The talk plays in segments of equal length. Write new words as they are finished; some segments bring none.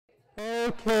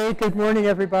Okay, good morning,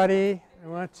 everybody. I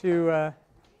want to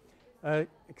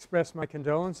express my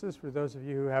condolences for those of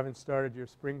you who haven't started your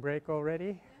spring break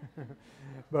already.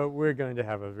 But we're going to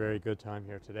have a very good time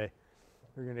here today.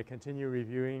 We're going to continue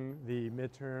reviewing the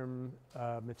midterm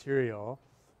material,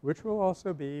 which will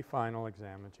also be final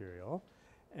exam material.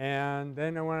 And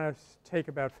then I want to take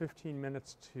about 15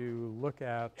 minutes to look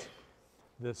at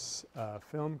this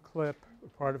film clip,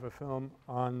 part of a film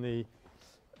on the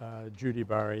Judy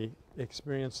Bari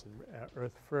experience,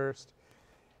 Earth First.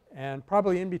 And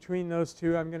probably in between those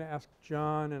two I'm going to ask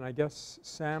John and I guess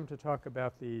Sam to talk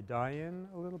about the die-in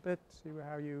a little bit, see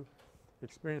how you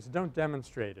experience it. Don't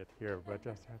demonstrate it here, but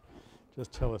just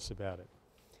tell us about it.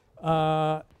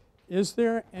 Is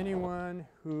there anyone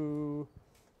who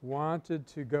wanted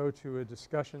to go to a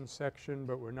discussion section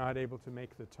but were not able to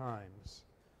make the times?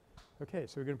 Okay,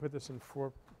 so we're going to put this in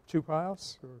two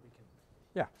piles? Or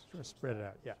yeah, spread it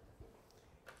out, yeah.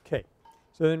 Okay,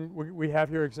 so then we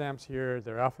have your exams here.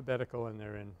 They're alphabetical and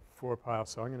they're in 4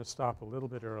 piles, so I'm going to stop a little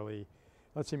bit early.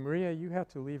 Let's see, Maria, you have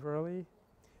to leave early.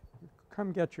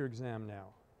 Come get your exam now.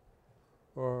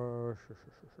 Or sure.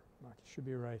 It should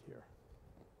be right here.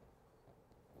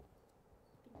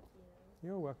 Thank you.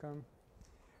 You're welcome.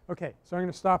 Okay, so I'm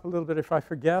going to stop a little bit. If I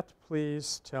forget,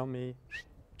 please tell me.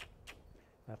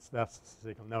 That's the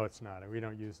signal. No, it's not. We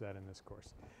don't use that in this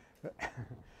course.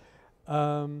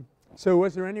 So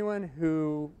was there anyone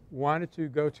who wanted to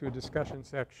go to a discussion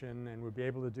section and would be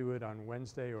able to do it on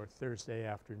Wednesday or Thursday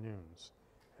afternoons,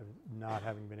 not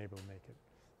having been able to make it?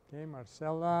 Okay,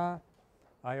 Marcela,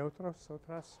 ¿hay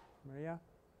otras? Maria?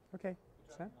 Okay.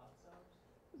 Sam?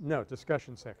 No,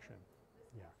 discussion section.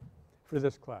 Yeah, for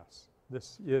this class.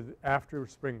 This after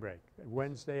spring break,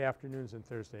 Wednesday afternoons and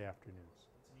Thursday afternoons.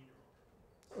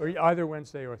 Or either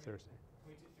Wednesday or Thursday.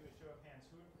 Can we do a show of hands?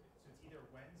 So it's either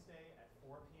Wednesday at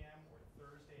 4 p.m. or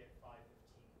Thursday at 5:15.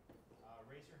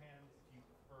 Raise your hand if you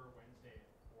prefer Wednesday at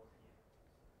 4 p.m.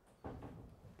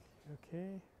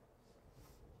 Okay.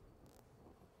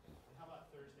 And how about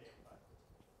Thursday at 5:15? I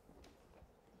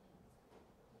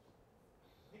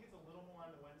think it's a little more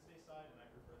on the Wednesday side, and I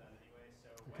prefer that anyway.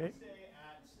 So Okay.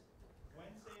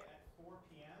 Wednesday at 4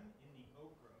 p.m. in the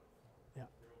Oak Grove. Yeah.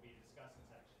 There will be a discussion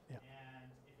section. Yeah. And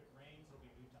if it rains, it'll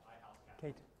be moved to iHouse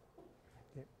Cafe. Kate.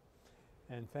 Okay.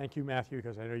 And thank you, Matthew,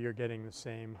 because I know you're getting the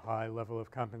same high level of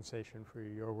compensation for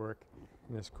your work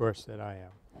in this course that I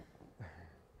am.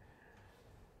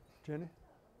 Jenny?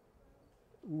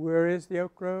 Where is the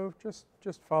Oak Grove? Just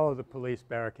follow the police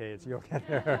barricades. You'll get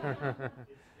there. It's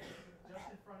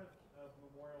just in front of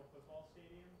Memorial Football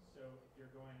Stadium. So if you're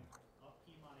going up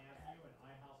Piedmont Avenue and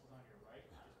iHouse is on your right,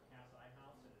 just past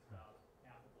iHouse, and it's about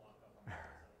half a block up on the other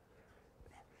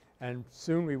side. And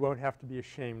soon we won't have to be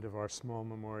ashamed of our small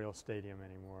Memorial Stadium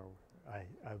anymore,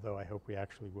 although I hope we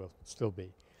actually will still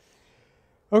be.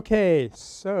 Okay,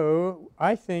 so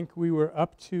I think we were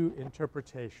up to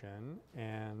interpretation,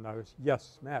 and I was –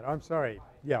 yes, Matt, I'm sorry.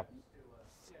 Yeah,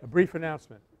 a brief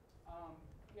announcement.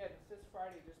 Yeah, this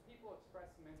Friday, just people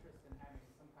expressed some interest in having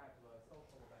some type of a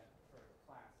social event for the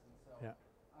class. And so Yeah.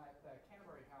 At the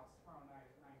Canterbury House tomorrow night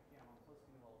at 9 p.m. I'm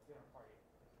hosting a little dinner party.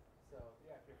 So,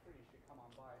 yeah, if you're free, you should come on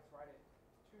by. It's right at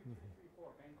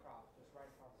 2334 Bancroft, just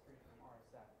right across the street from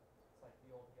RSF. It's like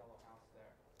the old yellow house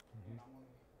there. And I'm going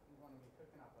to be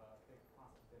cooking up a big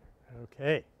pasta dinner.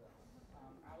 Okay. So,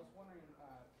 I was wondering,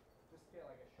 just to get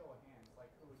like a show of hands, like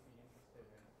who would be interested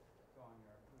in going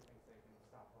or who thinks they can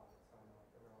stop by, so I know like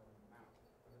the relative amount.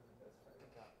 What is it this Friday?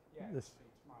 Yeah, This- it'll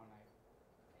be tomorrow night.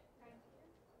 9 p.m.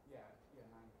 Yeah,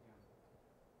 9 p.m.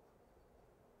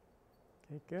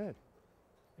 Okay, good.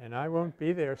 And I won't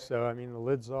be there, so I mean the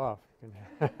lid's off.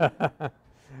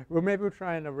 Well, maybe we'll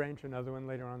try and arrange another one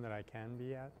later on that I can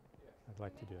be at. I'd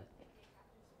like to do it.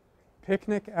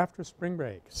 Picnic after spring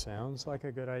break. Sounds like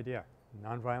a good idea.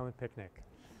 Nonviolent picnic.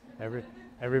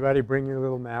 Everybody bring your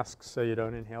little masks so you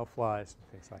don't inhale flies and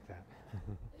things like that.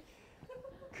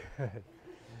 Good.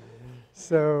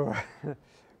 So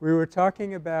we were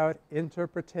talking about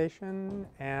interpretation,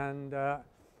 and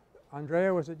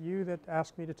Andrea, was it you that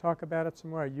asked me to talk about it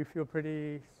some more? You feel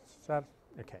pretty satisfied?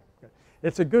 Okay, good.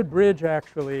 It's a good bridge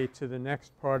actually to the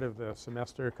next part of the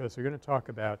semester because we're going to talk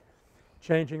about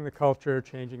changing the culture,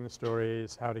 changing the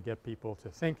stories, how to get people to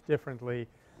think differently.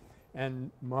 And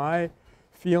my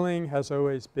feeling has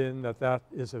always been that that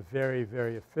is a very,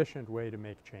 very efficient way to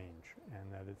make change,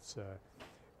 and that it's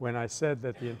when I said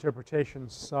that the interpretation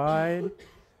side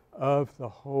of the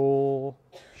whole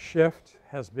shift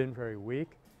has been very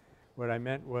weak, what I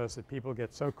meant was that people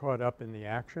get so caught up in the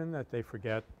action that they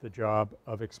forget the job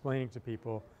of explaining to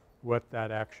people what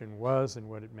that action was and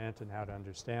what it meant and how to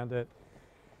understand it.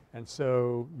 And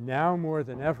so now more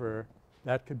than ever,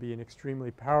 that could be an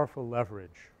extremely powerful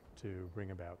leverage to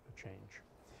bring about the change.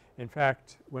 In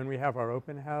fact, when we have our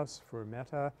open house for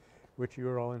Meta, which you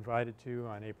are all invited to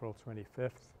on April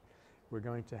 25th, we're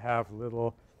going to have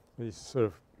these sort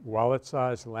of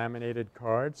wallet-sized laminated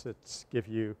cards that give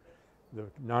you the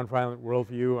nonviolent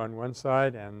worldview on one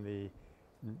side and the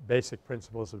basic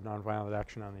principles of nonviolent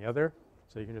action on the other.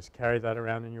 So you can just carry that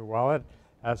around in your wallet.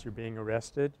 As you're being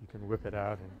arrested, you can whip it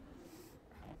out. And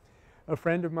a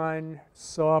friend of mine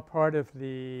saw part of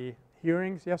the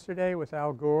hearings yesterday with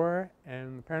Al Gore,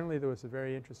 and apparently there was a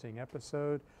very interesting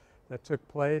episode that took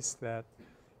place that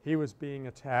he was being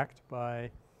attacked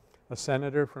by a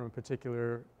senator from a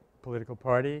particular political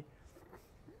party.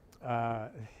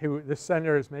 This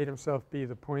senator has made himself be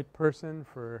the point person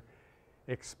for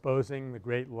exposing the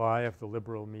great lie of the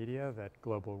liberal media that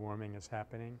global warming is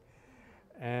happening.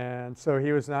 And so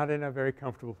he was not in a very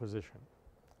comfortable position.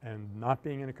 And not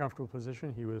being in a comfortable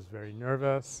position, he was very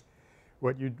nervous.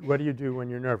 What do you do when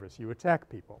you're nervous? You attack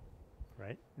people,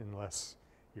 right? Unless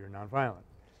you're nonviolent.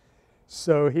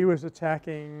 So he was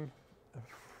attacking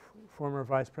former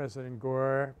Vice President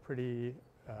Gore pretty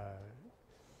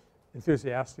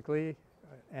enthusiastically.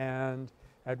 And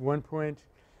at one point,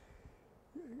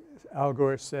 Al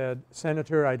Gore said,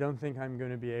 "Senator, I don't think I'm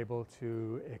going to be able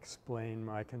to explain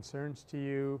my concerns to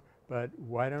you, but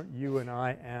why don't you and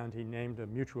I," and he named a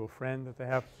mutual friend that they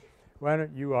have, "why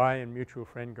don't you, I, and mutual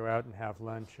friend go out and have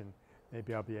lunch and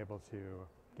maybe I'll be able to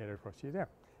get it across to you there."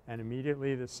 And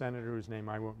immediately the senator, whose name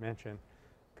I won't mention,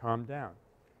 calmed down.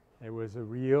 It was a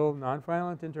real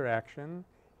nonviolent interaction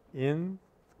in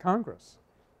Congress,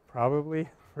 probably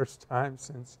first time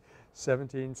since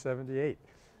 1778.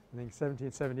 I think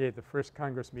 1778, the first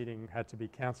Congress meeting had to be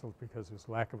canceled because there was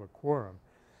lack of a quorum.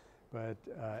 But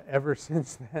ever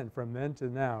since then, from then to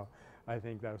now, I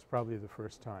think that was probably the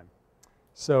first time.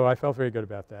 So I felt very good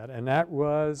about that. And that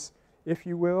was, if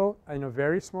you will, on a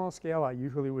very small scale. I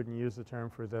usually wouldn't use the term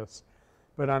for this,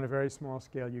 but on a very small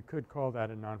scale you could call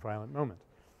that a nonviolent moment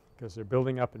because they're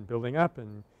building up and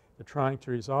they're trying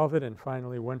to resolve it, and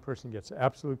finally one person gets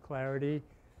absolute clarity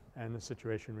and the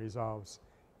situation resolves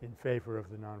in favor of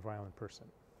the nonviolent person.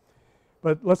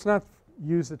 But let's not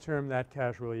use the term that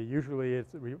casually. Usually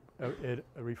it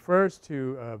refers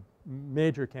to a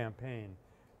major campaign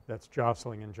that's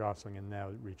jostling and now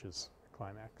it reaches a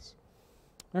climax.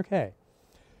 Okay.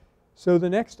 So the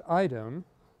next item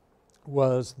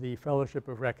was the Fellowship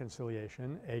of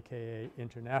Reconciliation, aka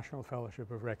International Fellowship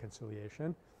of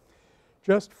Reconciliation.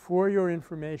 Just for your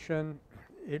information,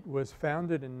 it was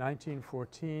founded in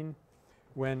 1914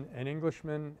 when an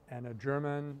Englishman and a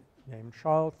German named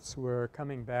Scholz were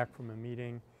coming back from a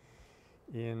meeting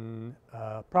in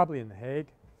probably in The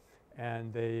Hague,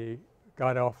 and they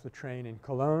got off the train in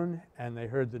Cologne and they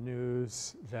heard the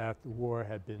news that the war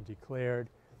had been declared,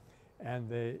 and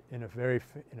they in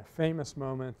a famous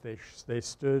moment they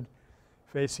stood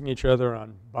facing each other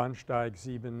on Bahnsteig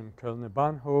 7 im Kölner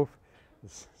Bahnhof,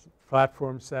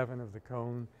 platform 7 of the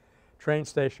Cologne train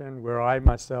station, where I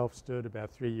myself stood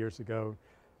about 3 years ago,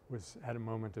 had a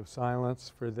moment of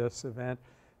silence for this event.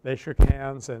 They shook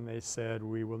hands and they said,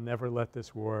 "We will never let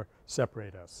this war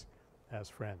separate us as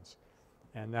friends."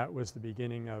 And that was the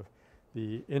beginning of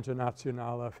the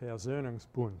Internationale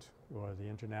Versöhnungsbund, or the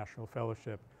International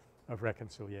Fellowship of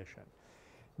Reconciliation.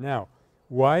 Now,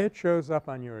 why it shows up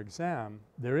on your exam,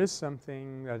 there is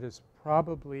something that is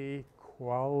probably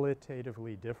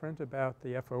qualitatively different about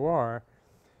the FOR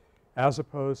as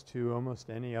opposed to almost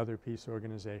any other peace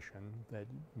organization that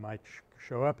might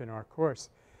show up in our course,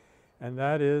 and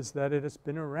that is that it has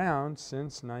been around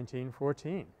since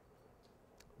 1914.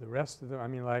 The rest of them, I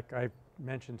mean, like I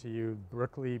mentioned to you,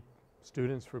 Berkeley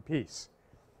Students for Peace,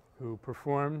 who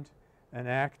performed an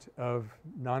act of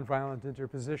nonviolent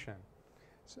interposition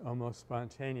almost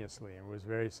spontaneously and was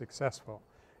very successful,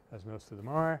 as most of them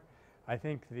are. I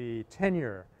think the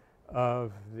tenure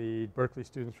of the Berkeley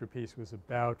Students for Peace was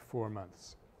about 4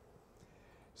 months.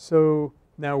 So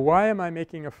now why am I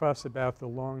making a fuss about the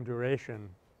long duration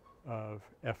of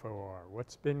FOR?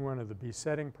 What's been one of the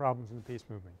besetting problems in the peace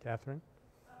movement? Catherine?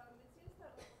 It seems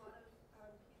that a lot of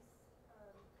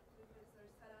peace movements are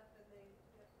set up and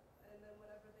then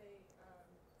whenever they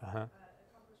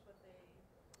accomplish what they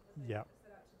Yeah.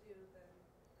 set out to do, then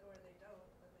or they don't,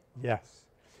 then they fall. Yes.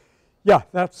 Yeah,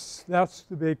 that's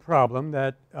the big problem,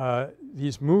 that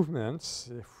these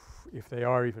movements, if they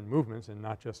are even movements and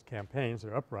not just campaigns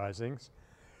or uprisings,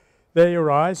 they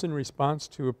arise in response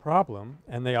to a problem,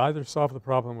 and they either solve the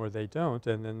problem or they don't,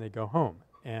 and then they go home.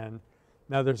 And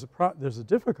now there's a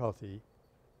difficulty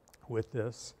with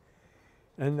this,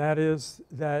 And that is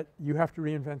that you have to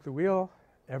reinvent the wheel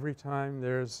every time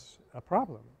there's a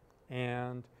problem.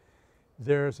 And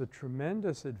there's a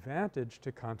tremendous advantage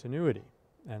to continuity,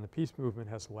 and the peace movement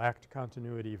has lacked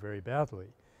continuity very badly.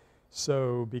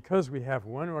 So because we have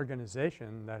one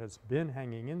organization that has been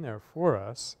hanging in there for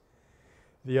us,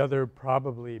 the other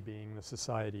probably being the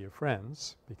Society of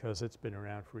Friends, because it's been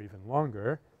around for even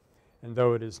longer, and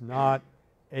though it is not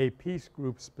a peace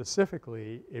group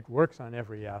specifically, it works on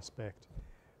every aspect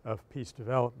of peace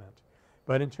development.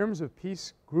 But in terms of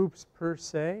peace groups per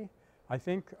se, I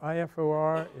think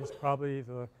IFOR is probably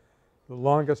the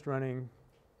longest running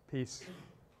peace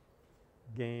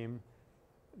game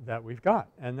that we've got.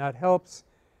 And that helps.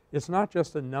 It's not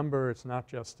just a number. It's not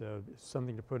just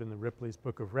something to put in the Ripley's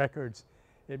Book of Records.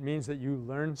 It means that you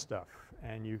learn stuff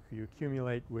and you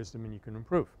accumulate wisdom and you can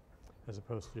improve, as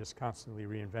opposed to just constantly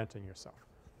reinventing yourself.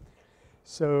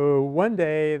 So one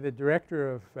day the director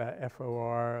of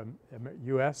FOR,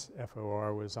 US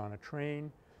FOR, was on a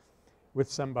train with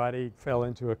somebody, fell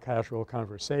into a casual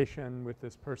conversation with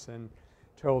this person,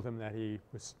 told him that he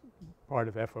was part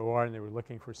of FOR and they were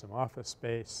looking for some office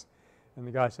space. And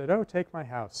the guy said, "Oh, take my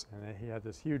house." And he had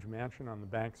this huge mansion on the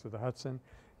banks of the Hudson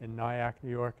in Nyack,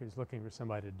 New York. He was looking for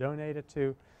somebody to donate it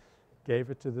to. Gave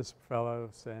it to this fellow.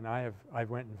 And I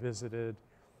went and visited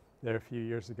there a few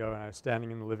years ago, and I was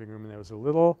standing in the living room and there was a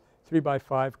little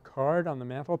 3x5 card on the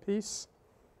mantelpiece,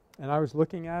 and I was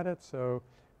looking at it. So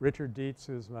Richard Dietz,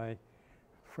 who's my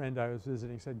friend I was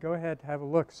visiting, said, "Go ahead, have a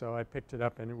look." So I picked it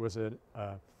up, and it was an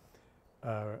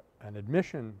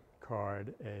admission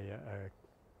card,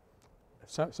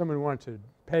 someone wanted to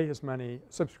pay his money,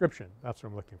 subscription, that's what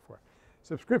I'm looking for,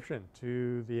 subscription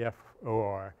to the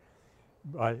FOR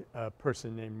by a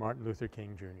person named Martin Luther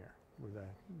King Jr. with a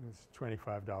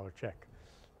 $25 check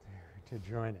to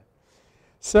join it.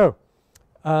 So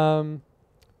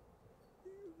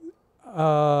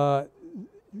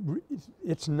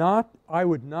it's not – I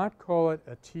would not call it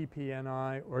a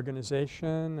TPNI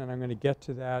organization, and I'm going to get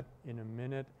to that in a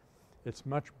minute. It's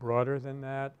much broader than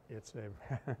that. It's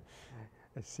a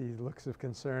I see looks of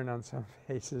concern on some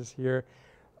faces here.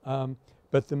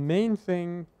 But the main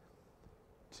thing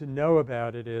to know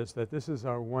about it is that this is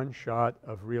our one shot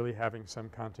of really having some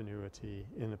continuity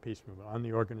in the peace movement on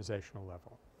the organizational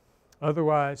level.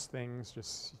 Otherwise, things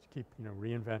just keep,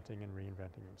 reinventing and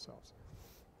reinventing themselves.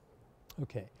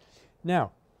 Okay.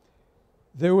 Now,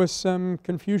 there was some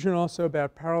confusion also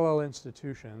about parallel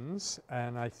institutions,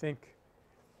 and I think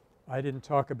I didn't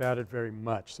talk about it very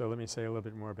much, so let me say a little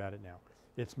bit more about it now.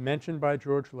 It's mentioned by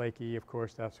George Lakey. Of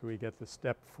course, that's where we get the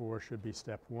step 4 should be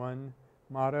step 1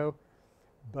 motto.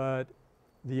 But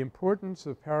the importance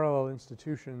of parallel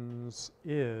institutions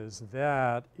is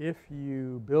that if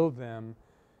you build them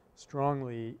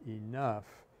strongly enough,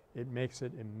 it makes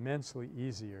it immensely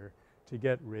easier to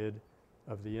get rid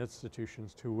of the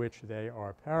institutions to which they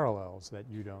are parallels that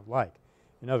you don't like.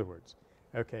 In other words,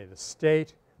 okay, the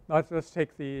state – let's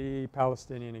take the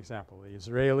Palestinian example. The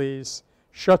Israelis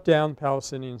shut down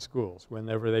Palestinian schools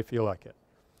whenever they feel like it.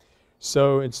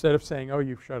 So instead of saying, "Oh,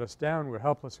 you've shut us down, we're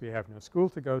helpless, we have no school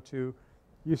to go to,"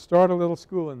 you start a little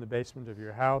school in the basement of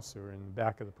your house or in the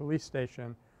back of the police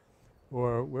station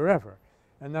or wherever.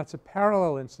 And that's a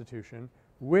parallel institution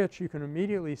which you can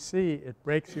immediately see it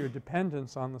breaks your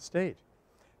dependence on the state.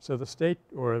 So the state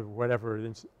or whatever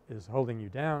is holding you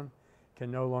down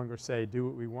can no longer say, "Do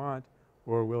what we want,"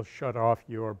 or "We'll shut off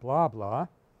your blah blah."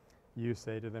 You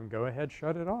say to them, "Go ahead,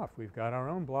 shut it off. We've got our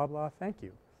own blah blah, thank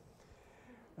you."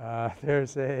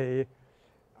 There's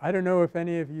I don't know if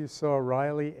any of you saw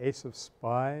Riley, Ace of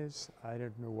Spies. I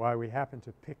don't know why we happened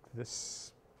to pick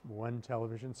this one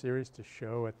television series to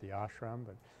show at the ashram,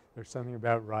 but there's something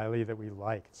about Riley that we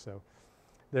liked. So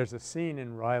there's a scene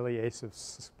in Riley, Ace of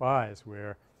Spies,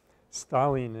 where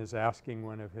Stalin is asking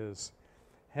one of his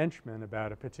henchmen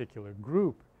about a particular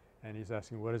group, and he's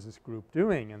asking, "What is this group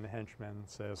doing?" And the henchman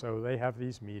says, "Oh, they have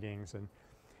these meetings and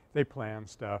they plan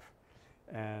stuff."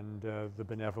 And the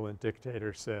benevolent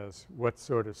dictator says, "What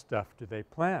sort of stuff do they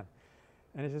plan?"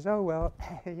 And he says, "Oh, well,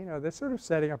 they're sort of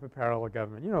setting up a parallel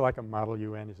government, like a model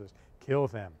UN." He says, "Kill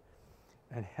them,"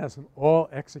 and has them all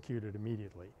executed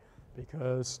immediately,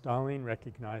 because Stalin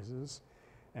recognizes,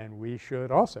 and we should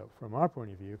also from our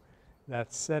point of view,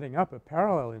 that setting up a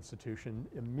parallel institution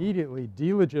immediately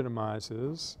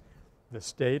delegitimizes the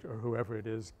state or whoever it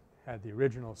is had the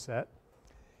original set,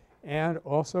 and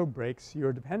also breaks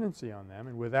your dependency on them.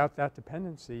 And without that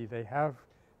dependency, they have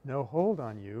no hold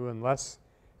on you unless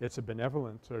it's a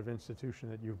benevolent sort of institution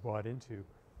that you've bought into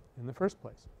in the first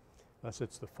place. Unless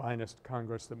it's the finest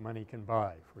Congress that money can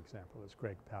buy, for example, as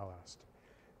Greg Palast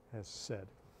has said.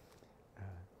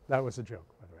 That was a joke,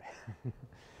 by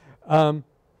the way.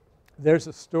 There's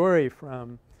a story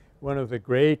from one of the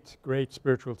great, great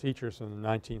spiritual teachers in the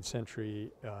 19th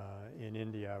century in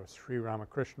India, was Sri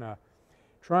Ramakrishna,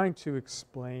 trying to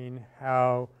explain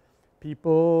how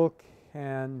people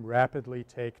can rapidly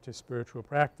take to spiritual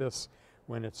practice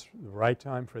when it's the right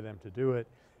time for them to do it,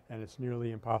 and it's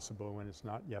nearly impossible when it's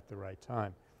not yet the right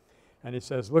time. And he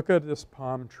says, look at this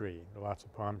palm tree. There are lots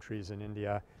of palm trees in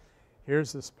India.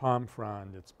 Here's this palm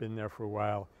frond. It's been there for a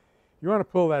while. You want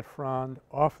to pull that frond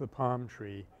off the palm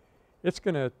tree, it's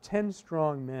going to 10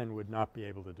 strong men would not be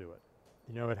able to do it.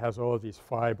 You know, it has all of these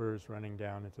fibers running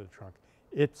down into the trunk.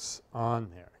 It's on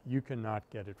there. You cannot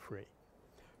get it free.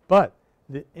 But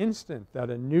the instant that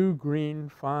a new green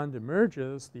frond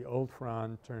emerges, the old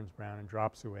frond turns brown and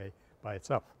drops away by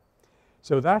itself.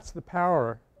 So that's the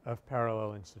power of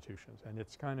parallel institutions, and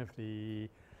it's kind of the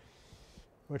 –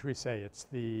 what do we say? It's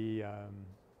the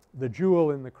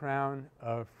jewel in the crown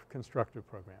of constructive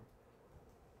program.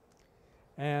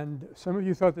 And some of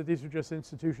you thought that these were just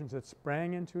institutions that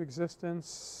sprang into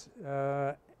existence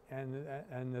and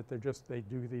that they're just – they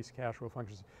do these casual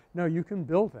functions. No, you can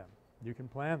build them. You can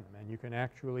plan them, and you can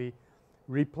actually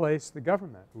replace the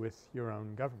government with your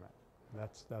own government.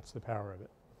 That's the power of it.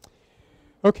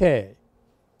 Okay.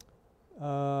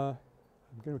 I'm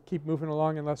going to keep moving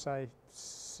along unless I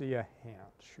see a hand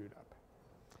shoot up.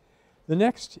 The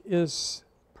next is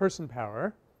person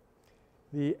power.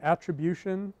 The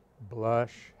attribution,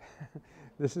 blush,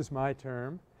 this is my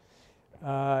term.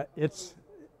 It's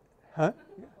 – huh?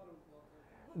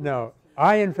 No.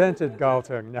 I invented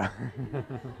Galtung. No.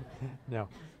 No.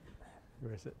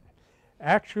 Where is it?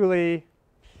 Actually,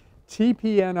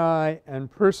 TPNI and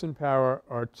person power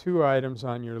are two items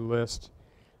on your list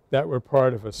that were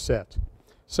part of a set.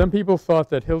 Some people thought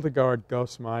that Hildegard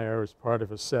Goss-Mayr was part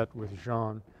of a set with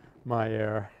Jean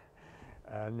Mayer,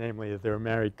 namely that they're a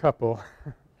married couple,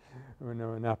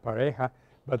 una pareja,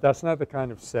 but that's not the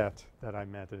kind of set that I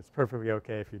meant. It's perfectly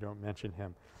okay if you don't mention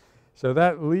him. So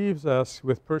that leaves us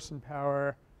with person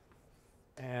power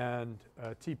and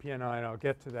TPNI, and I'll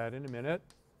get to that in a minute.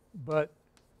 But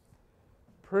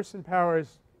person power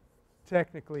is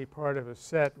technically part of a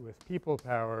set with people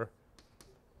power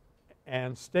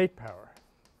and state power.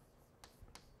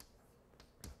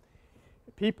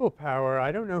 People power,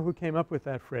 I don't know who came up with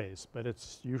that phrase, but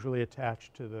it's usually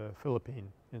attached to the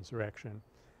Philippine insurrection,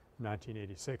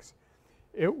 1986.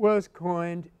 It was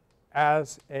coined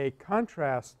as a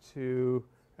contrast to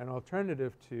an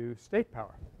alternative to state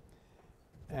power.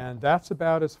 And that's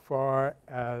about as far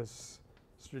as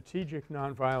strategic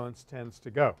nonviolence tends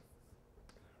to go.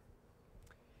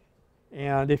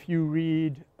 And if you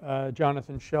read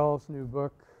Jonathan Schell's new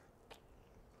book,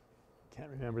 can't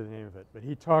remember the name of it, but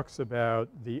he talks about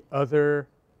the other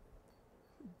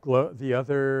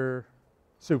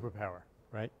superpower,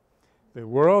 right? The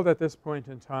world at this point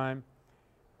in time,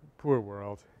 poor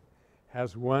world,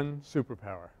 has one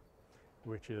superpower,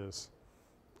 which is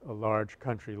a large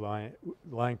country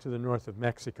lying to the north of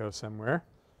Mexico somewhere.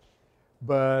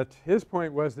 But his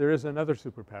point was there is another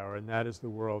superpower, and that is the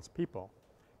world's people.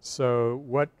 So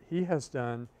what he has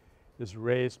done is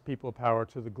raised people power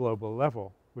to the global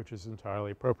level, which is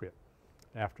entirely appropriate.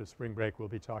 After spring break, we'll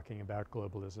be talking about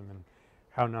globalism and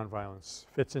how nonviolence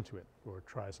fits into it or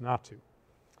tries not to.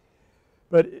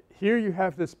 But here you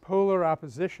have this polar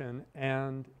opposition,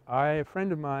 and a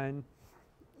friend of mine,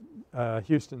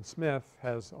 Houston Smith,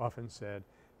 has often said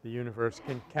the universe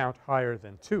can count higher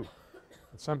than 2.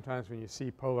 And sometimes when you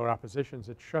see polar oppositions,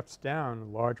 it shuts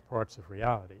down large parts of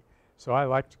reality. So I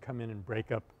like to come in and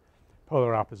break up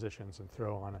polar oppositions and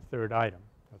throw on a third item.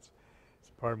 It's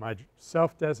part of my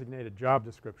self-designated job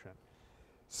description.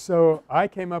 So I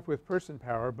came up with person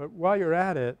power, but while you're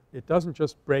at it, it doesn't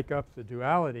just break up the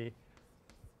duality.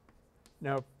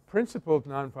 Now, principled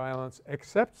nonviolence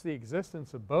accepts the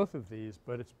existence of both of these,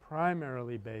 but it's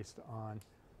primarily based on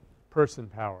person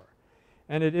power.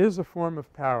 And it is a form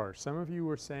of power. Some of you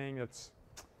were saying it's,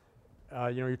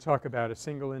 you know, you talk about a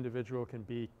single individual can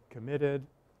be committed,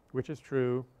 which is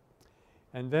true.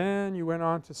 And then you went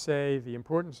on to say the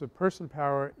importance of person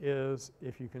power is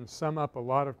if you can sum up a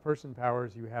lot of person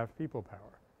powers, you have people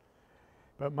power.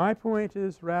 But my point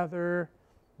is rather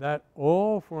that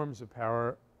all forms of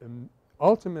power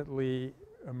ultimately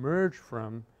emerge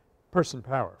from person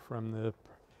power, from the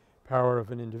power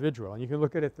of an individual. And you can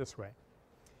look at it this way.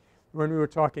 When we were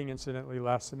talking incidentally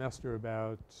last semester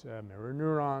about mirror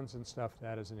neurons and stuff,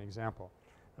 that is an example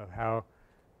of how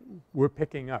we're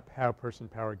picking up how person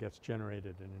power gets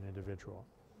generated in an individual.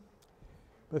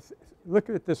 But look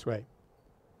at it this way.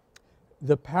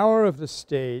 The power of the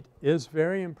state is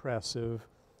very impressive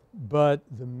But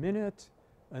the minute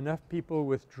enough people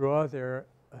withdraw their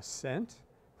assent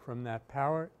from that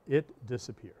power, it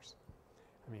disappears.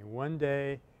 I mean, one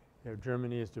day, you know,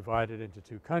 Germany is divided into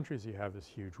two countries. You have this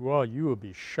huge wall. You will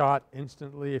be shot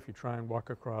instantly if you try and walk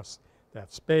across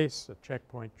that space, at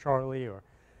Checkpoint Charlie or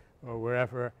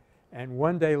wherever. And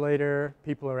one day later,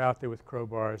 people are out there with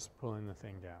crowbars pulling the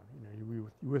thing down. You know,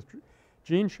 you withdraw.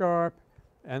 Gene Sharp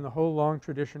and the whole long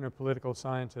tradition of political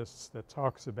scientists that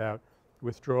talks about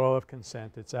withdrawal of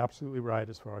consent, it's absolutely right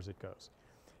as far as it goes.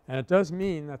 And it does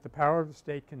mean that the power of the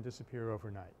state can disappear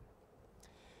overnight.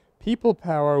 People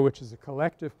power, which is a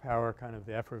collective power, kind of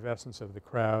the effervescence of the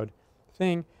crowd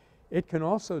thing, it can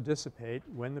also dissipate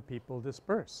when the people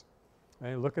disperse. I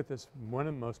mean, look at this, one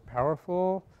of the most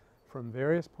powerful, from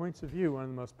various points of view, one of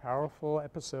the most powerful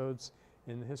episodes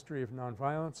in the history of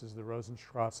nonviolence is the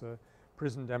Rosenstrasse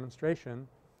prison demonstration.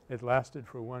 It lasted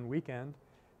for one weekend,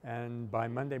 and by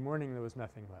Monday morning there was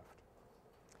nothing left.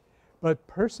 But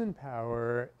person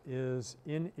power is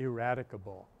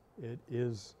ineradicable. It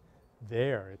is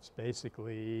there. It's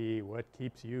basically what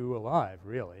keeps you alive,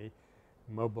 really,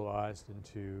 mobilized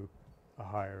into a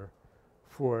higher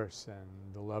force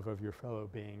and the love of your fellow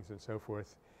beings and so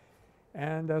forth.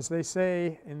 And as they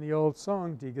say in the old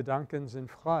song, Die Gedanken sind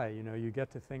frei, you know, you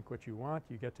get to think what you want,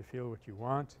 you get to feel what you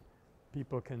want.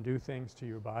 People can do things to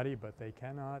your body, but they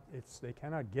cannot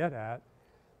get at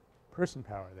person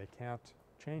power. They can't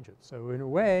change it. So in a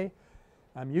way,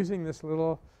 I'm using this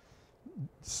little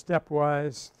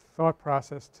stepwise thought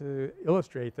process to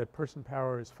illustrate that person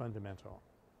power is fundamental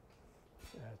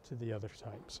to the other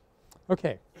types.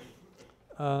 Okay.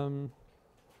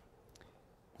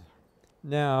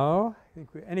 Now, I think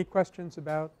any questions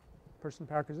about person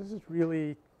power? Because this is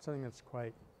really something that's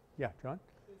quite – yeah, John?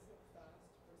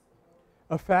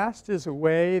 A fast is a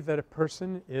way that a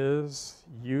person is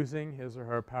using his or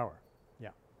her power.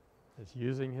 Yeah. It's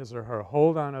using his or her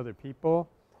hold on other people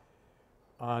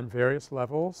on various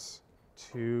levels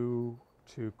to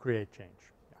create change.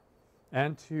 Yeah.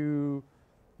 And to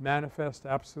manifest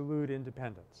absolute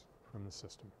independence from the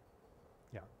system.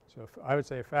 Yeah. So I would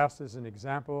say a fast is an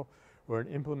example or an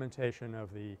implementation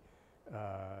of the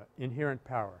inherent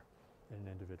power in an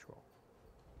individual.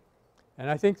 And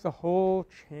I think the whole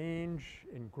change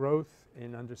in growth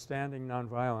in understanding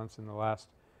nonviolence in the last,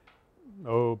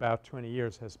 about 20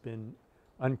 years has been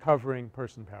uncovering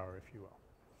person power, if you will.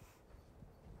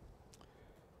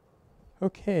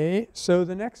 Okay. So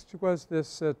the next was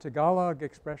this Tagalog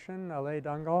expression, Alay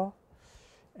Dangal.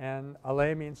 And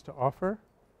Alay means to offer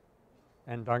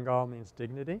and Dangal means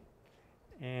dignity.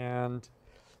 And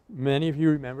many of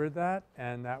you remembered that,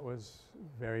 and that was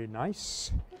very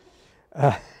nice.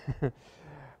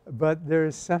 But there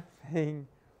is something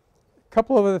 – a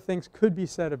couple of other things could be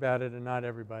said about it and not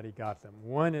everybody got them.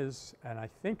 One is, and I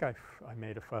think I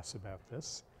made a fuss about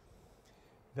this,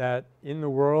 that in the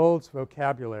world's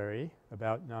vocabulary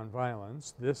about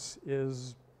nonviolence, this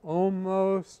is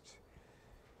almost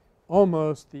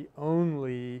the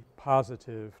only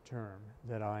positive term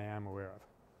that I am aware of.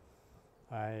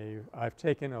 I've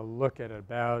taken a look at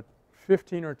about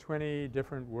 15 or 20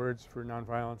 different words for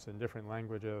nonviolence in different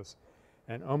languages,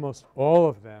 and almost all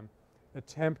of them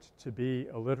attempt to be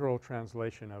a literal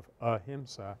translation of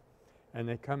ahimsa, and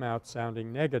they come out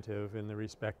sounding negative in the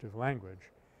respective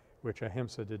language, which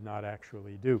ahimsa did not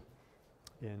actually do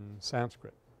in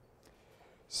Sanskrit.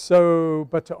 So,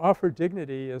 but to offer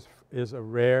dignity is a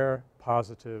rare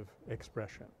positive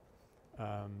expression.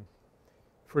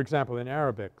 For example, in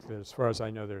Arabic, as far as I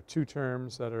know, there are two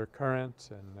terms that are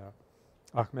current, and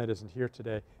Ahmed isn't here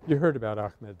today. You heard about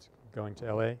Ahmed going to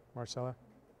Alay, Marcella?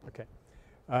 Okay.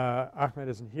 Ahmed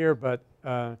isn't here, but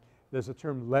there's a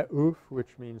term le'uf,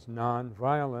 which means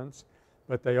non-violence,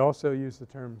 but they also use the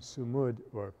term sumud,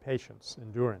 or patience,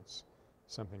 endurance,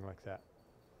 something like that.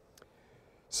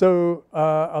 So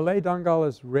Alay Dangal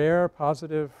is rare,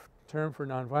 positive term for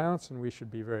nonviolence, and we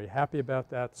should be very happy about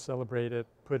that, celebrate it,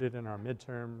 put it in our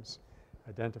midterms,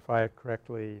 identify it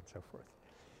correctly, and so forth.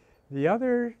 The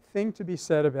other thing to be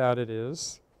said about it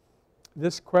is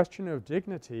this question of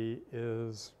dignity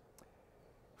is,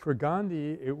 for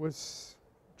Gandhi, it was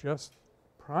just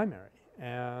primary,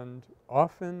 and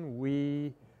often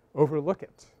we overlook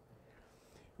it.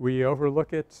 We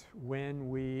overlook it when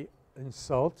we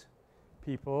insult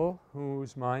people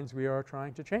whose minds we are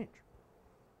trying to change,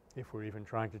 if we're even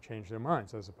trying to change their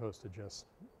minds as opposed to just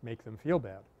make them feel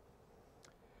bad.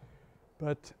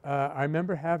 But I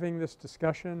remember having this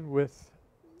discussion with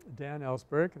Dan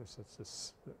Ellsberg. It's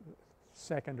this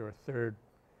second or third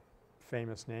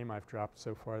famous name I've dropped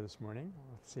so far this morning.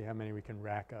 Let's see how many we can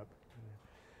rack up.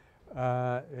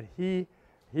 He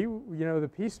you know, the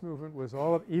peace movement was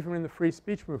all even in the free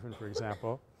speech movement, for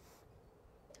example,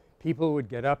 people would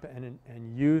get up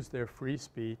and use their free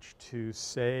speech to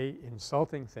say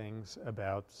insulting things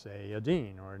about, say, a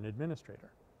dean or an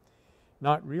administrator,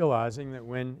 not realizing that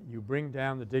when you bring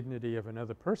down the dignity of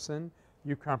another person,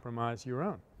 you compromise your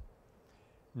own.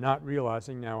 Not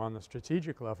realizing now on the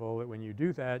strategic level that when you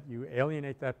do that, you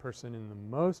alienate that person in the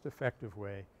most effective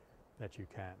way that you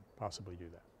can possibly do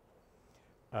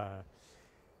that.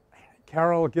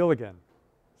 Carol Gilligan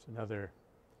is another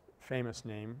famous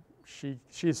name.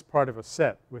 She's part of a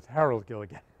set with Harold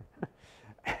Gilligan.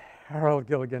 Harold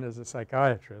Gilligan is a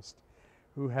psychiatrist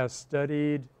who has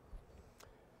studied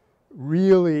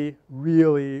really,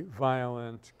 really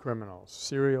violent criminals,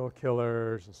 serial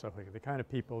killers and stuff like that, the kind of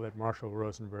people that Marshall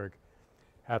Rosenberg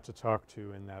had to talk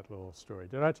to in that little story.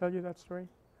 Did I tell you that story?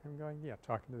 I'm going, yeah,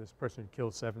 talking to this person who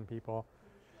killed 7 people.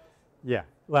 Yeah,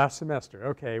 last semester.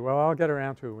 Okay, well, I'll get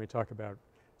around to it when we talk about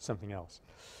something else.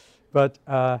 But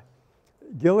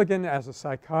Gilligan, as a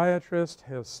psychiatrist,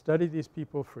 has studied these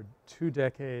people for 2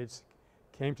 decades,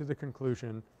 came to the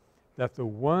conclusion that the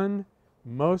one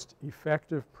most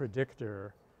effective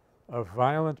predictor of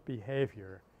violent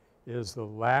behavior is the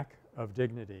lack of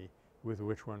dignity with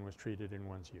which one was treated in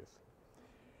one's youth.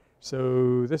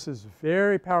 So this is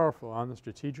very powerful on the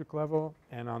strategic level,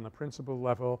 and on the principle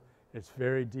level it's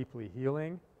very deeply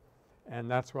healing,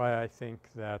 and that's why I think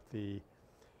that the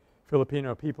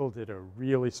Filipino people did a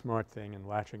really smart thing in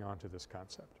latching onto this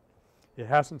concept. It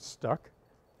hasn't stuck,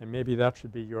 and maybe that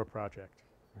should be your project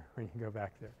when you go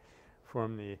back there.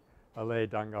 Form the Alay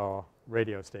Dangal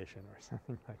radio station or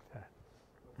something like that.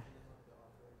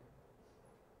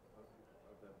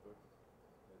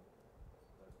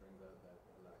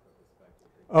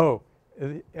 Oh,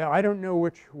 I don't know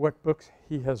what books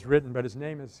he has written, but his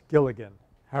name is Gilligan,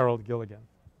 Harold Gilligan.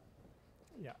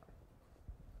 Yeah.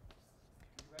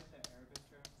 You write the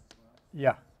Arabic terms as well?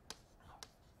 Yeah.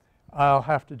 I'll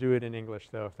have to do it in English,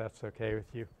 though, if that's okay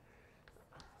with you.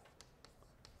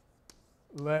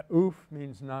 Le'uf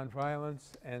means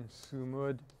nonviolence, and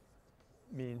sumud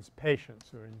means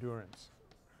patience or endurance,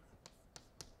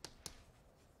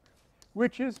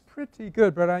 which is pretty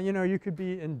good. But you know, you could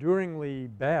be enduringly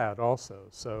bad also.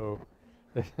 So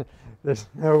there's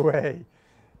no way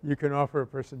you can offer a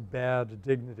person bad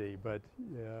dignity. But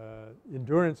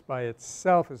endurance by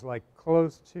itself is like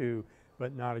close to,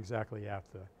 but not exactly at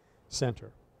the center.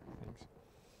 Thanks.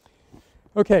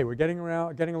 Okay, we're getting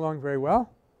along very well.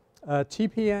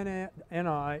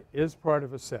 TPNI is part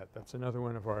of a set. That's another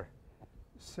one of our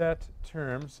set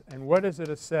terms. And what is it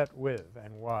a set with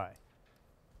and why?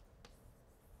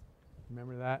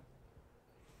 Remember that?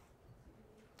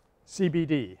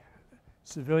 CBD,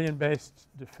 civilian-based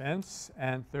defense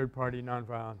and third-party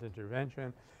nonviolent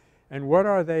intervention. And what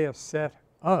are they a set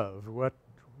of? What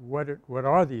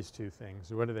are these two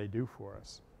things? What do they do for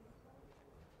us?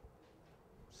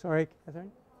 Sorry,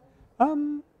 Catherine?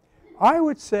 I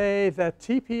would say that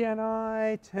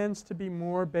TPNI tends to be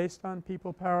more based on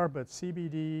people power, but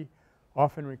CBD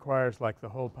often requires like the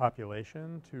whole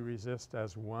population to resist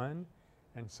as one,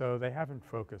 and so they haven't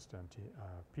focused on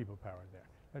people power there.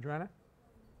 Adriana?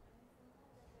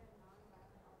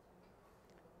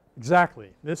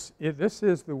 Exactly. This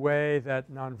is the way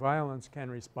that nonviolence can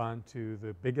respond to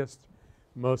the biggest,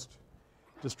 most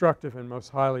destructive and most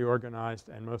highly organized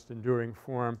and most enduring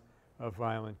form of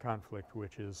violent conflict,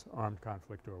 which is armed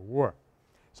conflict or war.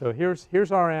 So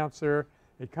here's our answer.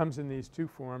 It comes in these two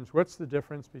forms. What's the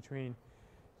difference between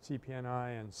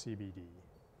CPNI and CBD?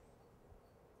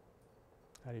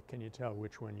 Can you tell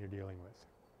which one you're dealing with?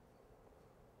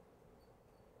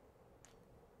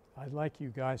 I'd like you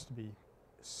guys to be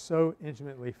so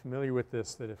intimately familiar with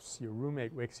this that if your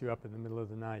roommate wakes you up in the middle of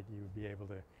the night, you would be able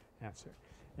to answer.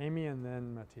 Amy and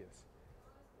then Matthias.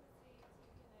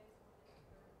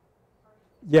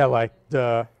 Yeah, like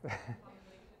duh.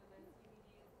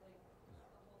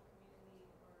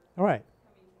 All right.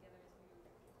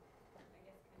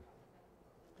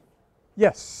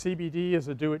 Yes, CBD is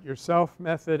a do-it-yourself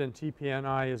method and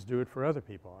TPNI is do it for other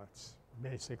people. That's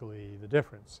basically the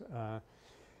difference.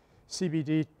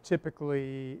 CBD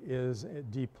typically is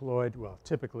deployed, well,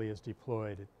 typically is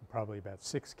deployed in probably about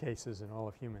 6 cases in all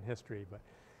of human history, but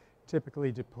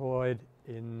typically deployed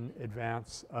in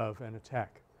advance of an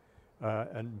attack.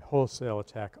 A wholesale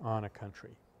attack on a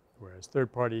country, whereas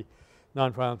third-party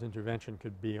nonviolent intervention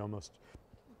could be almost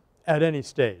at any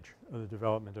stage of the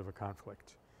development of a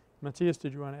conflict. Matthias,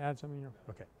 did you want to add something?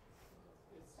 Okay.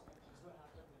 Is what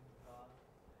happened in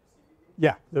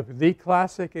CBD? Yeah, the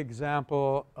classic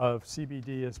example of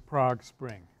CBD is Prague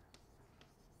Spring.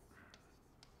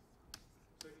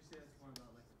 So you say it's more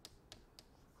about like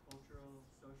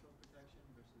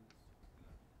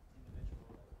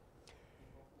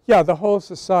Yeah, the whole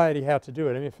society had to do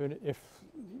it. I mean, if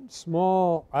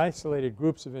small isolated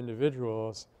groups of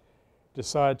individuals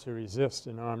decide to resist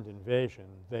an armed invasion,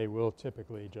 they will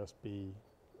typically just be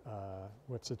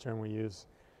what's the term we use?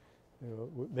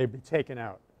 They'll be taken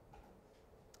out.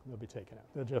 They'll be taken out.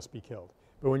 They'll just be killed.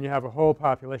 But when you have a whole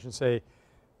population, say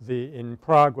in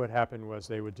Prague what happened was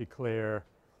they would declare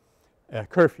a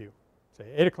curfew. Say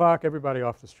 8 o'clock, everybody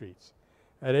off the streets.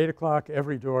 At 8 o'clock,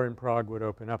 every door in Prague would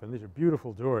open up. And these are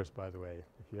beautiful doors, by the way,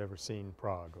 if you've ever seen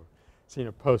Prague or seen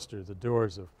a poster, the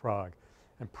doors of Prague.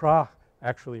 And Prague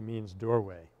actually means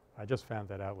doorway. I just found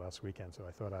that out last weekend, so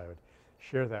I thought I would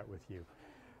share that with you.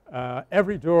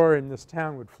 Every door in this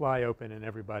town would fly open and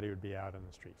everybody would be out on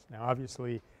the streets. Now,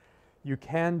 obviously, you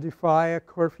can defy a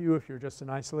curfew if you're just an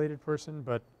isolated person,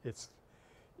 but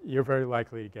you're very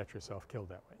likely to get yourself killed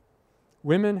that way.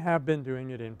 Women have been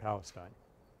doing it in Palestine.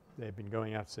 They've been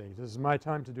going out saying, this is my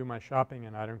time to do my shopping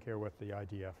and I don't care what the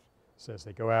IDF says.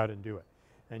 They go out and do it.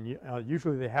 And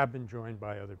usually they have been joined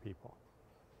by other people.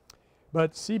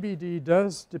 But CBD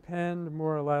does depend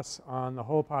more or less on the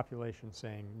whole population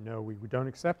saying, no, we don't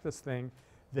accept this thing,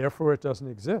 therefore it doesn't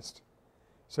exist.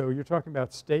 So you're talking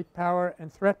about state power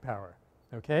and threat power,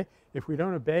 okay? If we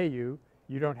don't obey you,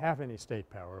 you don't have any state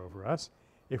power over us.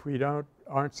 If we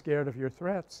aren't scared of your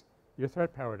threats, your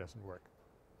threat power doesn't work.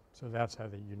 So that's how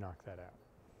you knock that out.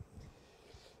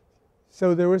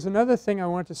 So there was another thing I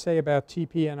want to say about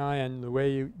TPNI and the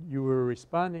way you were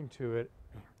responding to it,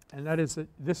 and that is that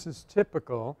this is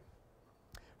typical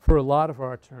for a lot of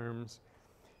our terms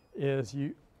is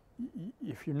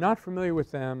if you're not familiar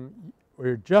with them or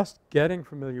you're just getting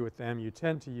familiar with them, you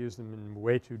tend to use them in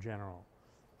way too general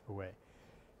a way.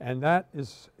 And that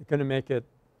is going to make it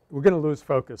 – we're going to lose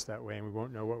focus that way and we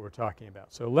won't know what we're talking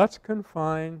about. So let's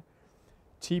confine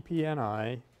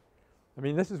TPNI. I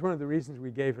mean, this is one of the reasons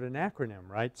we gave it an acronym,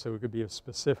 right? So it could be a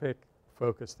specific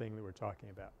focus thing that we're talking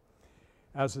about.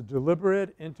 As a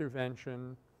deliberate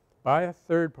intervention by a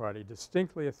third party,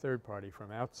 distinctly a third party from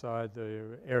outside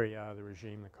the area, the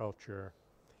regime, the culture,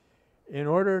 in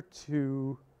order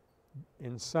to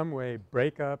in some way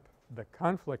break up the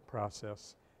conflict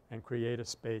process and create a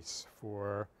space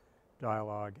for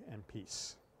dialogue and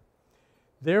peace.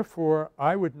 Therefore,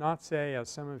 I would not say, as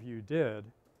some of you did,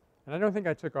 and I don't think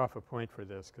I took off a point for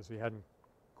this because we hadn't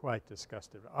quite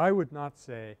discussed it. I would not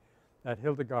say that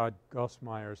Hildegard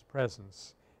Goss-Mayr's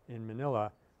presence in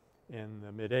Manila in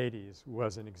the mid-80s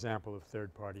was an example of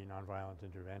third-party nonviolent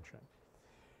intervention.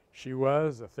 She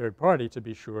was a third party, to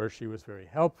be sure. She was very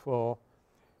helpful,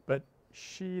 but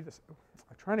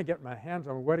I'm trying to get my hands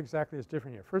on what exactly is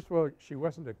different here. First of all, she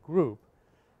wasn't a group.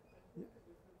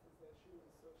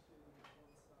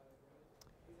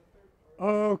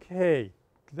 Okay,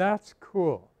 that's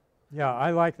cool. Yeah,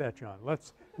 I like that, John.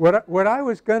 What I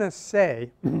was going to say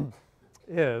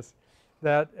is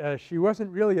that she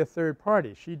wasn't really a third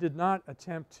party. She did not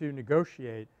attempt to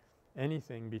negotiate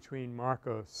anything between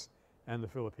Marcos and the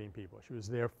Philippine people. She was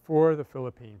there for the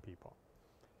Philippine people.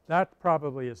 That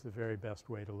probably is the very best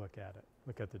way to look at it,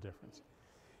 look at the difference.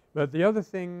 But the other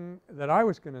thing that I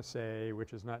was going to say,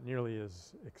 which is not nearly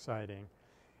as exciting,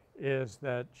 is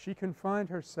that she confined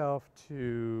herself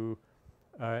to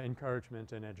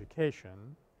encouragement and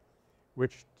education,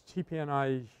 which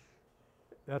TPNI,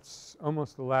 that's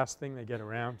almost the last thing they get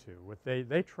around to. What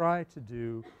they try to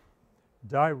do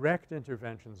direct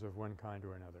interventions of one kind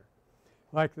or another.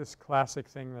 Like this classic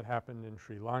thing that happened in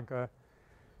Sri Lanka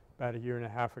about 1.5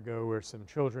 years ago where some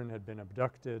children had been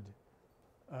abducted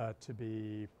to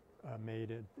be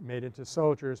made into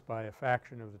soldiers by a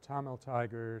faction of the Tamil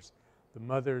Tigers. The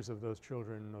mothers of those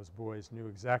children, those boys, knew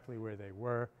exactly where they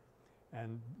were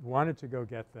and wanted to go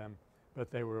get them, but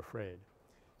they were afraid.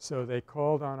 So they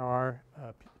called on our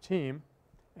team,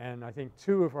 and I think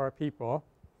 2 of our people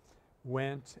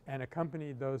went and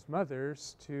accompanied those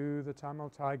mothers to the Tamil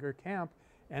Tiger camp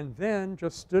and then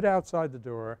just stood outside the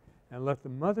door and let the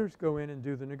mothers go in and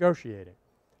do the negotiating.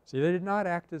 See, they did not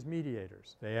act as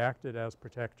mediators. They acted as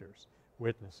protectors,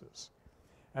 witnesses.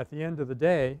 At the end of the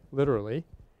day, literally,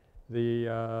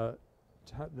 the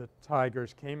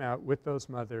Tigers came out with those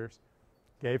mothers,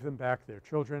 gave them back their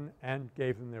children, and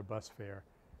gave them their bus fare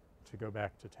to go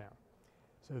back to town.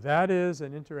 So that is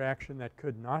an interaction that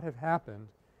could not have happened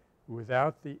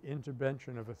without the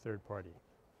intervention of a third party.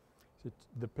 So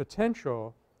the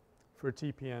potential for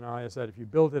TPNI is that if you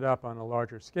build it up on a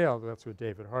larger scale, that's what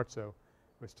David Hartsough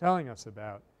was telling us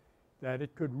about, that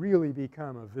it could really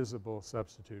become a visible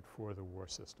substitute for the war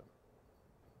system.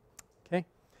 Okay?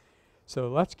 So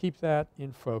let's keep that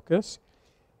in focus.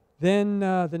 Then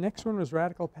the next one was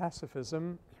radical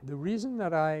pacifism. The reason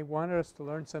that I wanted us to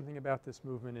learn something about this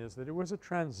movement is that it was a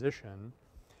transition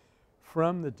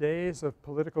from the days of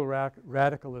political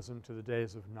radicalism to the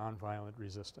days of nonviolent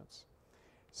resistance.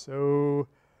 So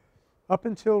up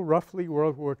until roughly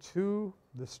World War II,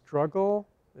 the struggle,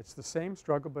 it's the same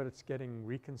struggle but it's getting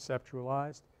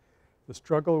reconceptualized. The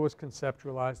struggle was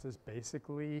conceptualized as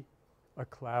basically a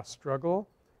class struggle,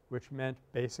 which meant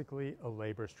basically a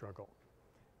labor struggle,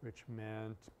 which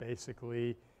meant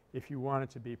basically if you wanted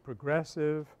to be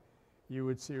progressive, you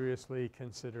would seriously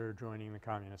consider joining the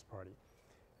Communist Party.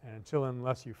 And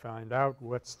unless you found out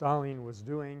what Stalin was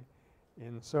doing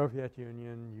in the Soviet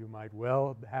Union, you might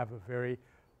well have a very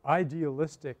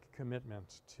idealistic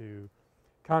commitment to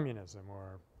communism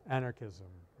or anarchism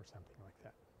or something like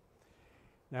that.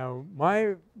 Now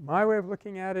my way of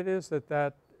looking at it is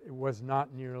that it was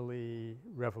not nearly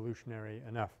revolutionary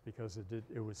enough because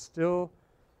it was still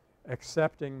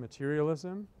accepting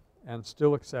materialism and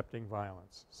still accepting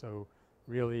violence. So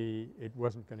really it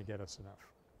wasn't going to get us enough.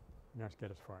 Not to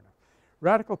get us far enough.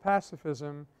 Radical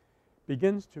pacifism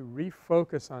begins to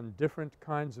refocus on different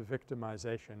kinds of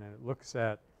victimization and it looks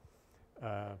at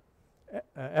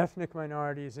ethnic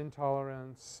minorities,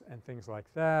 intolerance and things like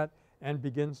that and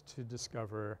begins to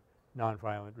discover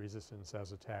nonviolent resistance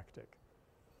as a tactic.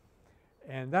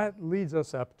 And that leads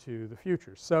us up to the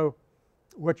future. So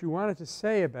what you wanted to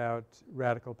say about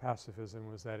radical pacifism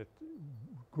was that it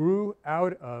grew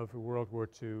out of a World War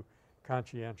II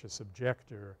conscientious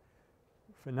objector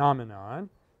phenomenon,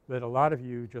 but a lot of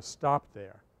you just stopped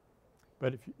there.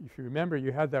 But if you remember,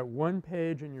 you had that one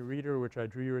page in your reader which I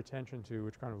drew your attention to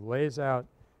which kind of lays out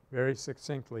very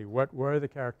succinctly what were the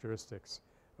characteristics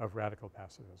of radical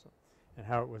pacifism and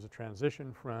how it was a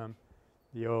transition from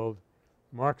the old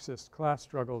Marxist class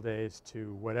struggle days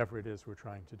to whatever it is we're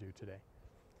trying to do today.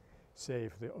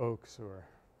 Save the Oaks or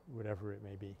whatever it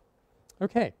may be.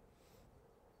 Okay.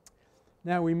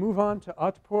 Now we move on to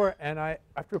Otpor and I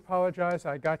have to apologize.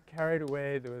 I got carried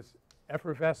away. There was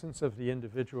effervescence of the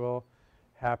individual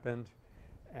happened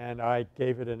and I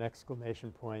gave it an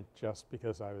exclamation point just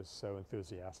because I was so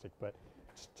enthusiastic. But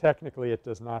technically it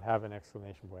does not have an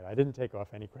exclamation point. I didn't take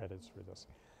off any credits for this.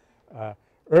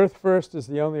 Earth First is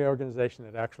the only organization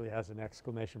that actually has an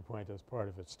exclamation point as part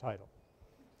of its title,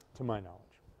 to my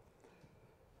knowledge.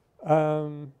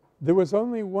 There was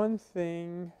only one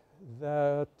thing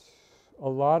that a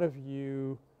lot of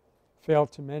you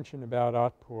failed to mention about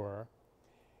Otpor,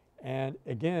 and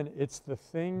again it's the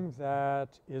thing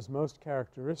that is most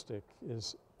characteristic,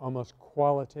 is almost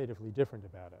qualitatively different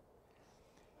about it.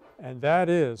 And that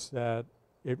is that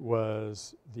it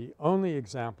was the only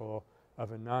example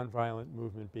of a nonviolent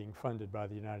movement being funded by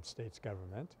the United States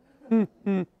government.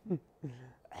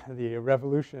 The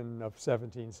revolution of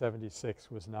 1776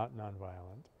 was not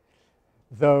nonviolent,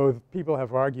 though people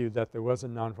have argued that there was a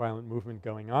nonviolent movement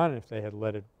going on and if they had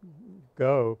let it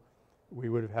go, we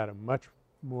would have had a much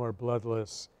more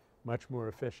bloodless, much more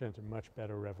efficient and much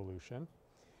better revolution.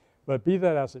 But be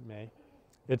that as it may,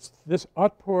 this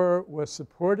Otpor was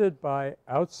supported by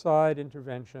outside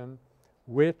intervention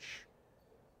which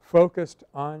focused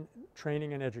on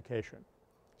training and education.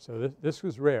 So this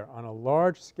was rare. On a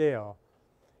large scale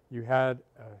you had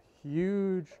a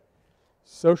huge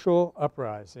social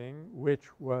uprising which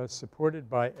was supported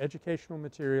by educational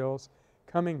materials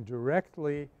coming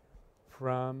directly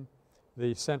from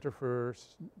the Center for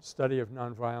Study of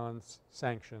Nonviolence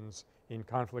Sanctions in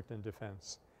Conflict and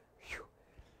Defense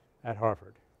at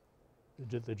Harvard,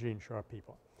 the Gene Sharp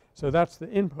people. So that's the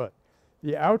input.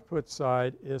 The output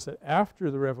side is that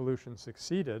after the revolution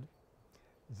succeeded,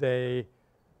 they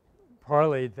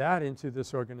parlayed that into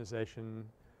this organization,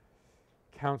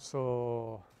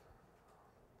 Council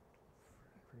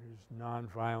for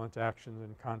Nonviolent Actions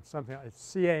and something –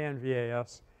 it's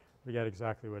CANVAS. I forget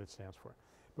exactly what it stands for.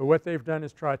 But what they've done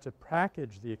is try to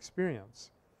package the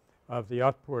experience of the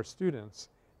Otpor students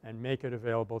and make it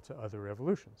available to other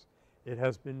revolutions. It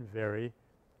has been very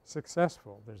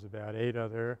successful. There's about 8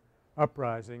 other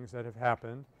uprisings that have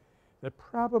happened that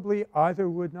probably either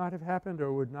would not have happened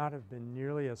or would not have been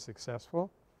nearly as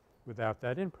successful without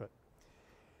that input.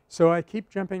 So I keep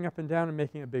jumping up and down and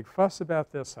making a big fuss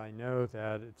about this. I know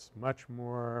that it's much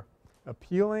more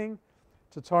appealing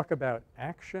to talk about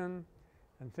action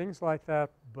and things like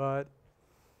that, but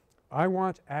I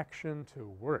want action to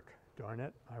work, darn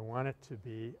it. I want it to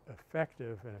be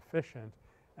effective and efficient,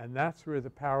 and that's where the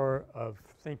power of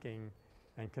thinking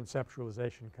and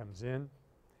conceptualization comes in.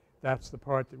 That's the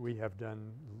part that we have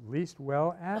done least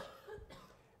well at.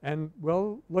 And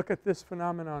we'll look at this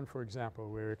phenomenon, for example.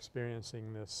 We're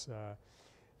experiencing this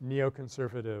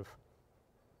neoconservative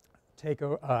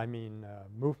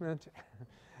movement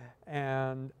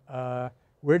And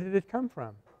where did it come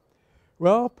from?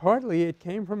 Well, partly it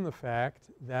came from the fact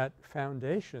that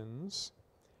foundations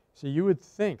 – so you would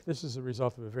think – this is a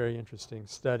result of a very interesting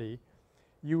study –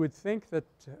 you would think that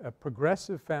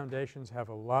progressive foundations have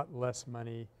a lot less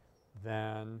money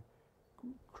than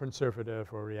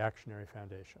conservative or reactionary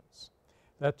foundations.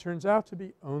 That turns out to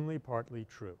be only partly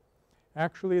true.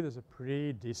 Actually, there's a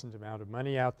pretty decent amount of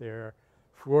money out there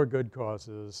for good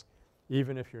causes,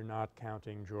 even if you're not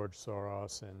counting George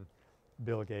Soros and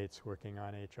Bill Gates working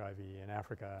on HIV in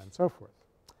Africa and so forth.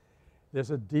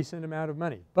 There's a decent amount of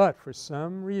money. But for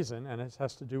some reason, and it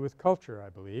has to do with culture, I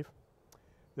believe,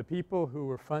 the people who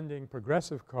were funding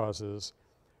progressive causes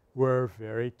were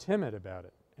very timid about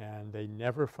it, and they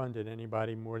never funded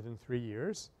anybody more than 3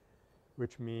 years,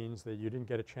 which means that you didn't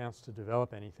get a chance to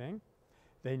develop anything.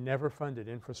 They never funded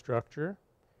infrastructure,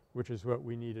 which is what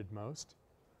we needed most.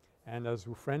 And as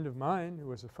a friend of mine who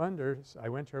was a funder, I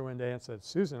went to her one day and said,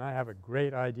 "Susan, I have a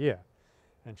great idea."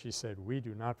 And she said, "We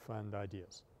do not fund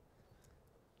ideas."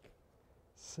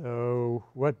 So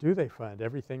what do they fund?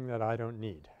 Everything that I don't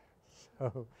need.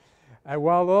 So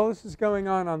while all this is going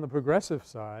on the progressive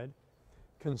side,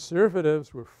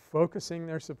 conservatives were focusing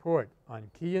their support on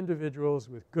key individuals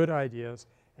with good ideas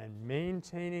and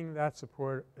maintaining that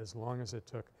support as long as it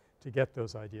took to get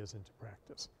those ideas into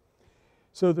practice.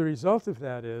 So the result of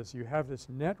that is you have this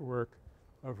network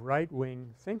of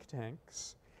right-wing think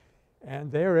tanks,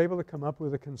 and they are able to come up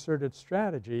with a concerted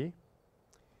strategy,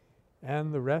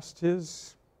 and the rest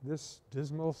is this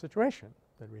dismal situation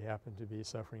that we happen to be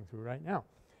suffering through right now.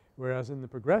 Whereas in the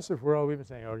progressive world, we've been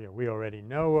saying, oh, yeah, we already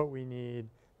know what we need.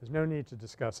 There's no need to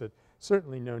discuss it.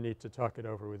 Certainly no need to talk it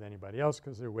over with anybody else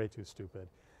because they're way too stupid.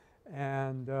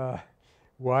 And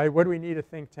what do we need a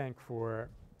think tank for?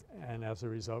 And as a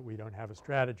result, we don't have a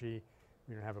strategy.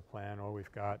 We don't have a plan. All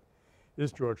we've got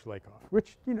is George Lakoff,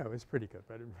 which, you know, is pretty good,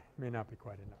 but it may not be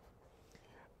quite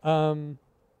enough.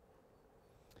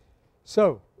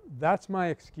 So that's my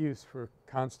excuse for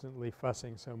constantly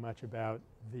fussing so much about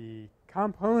the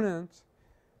component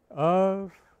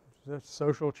of the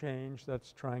social change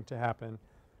that's trying to happen,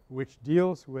 which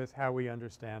deals with how we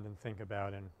understand and think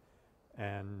about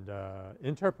and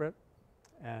interpret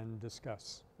and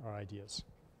discuss our ideas.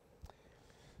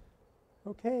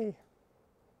 Okay.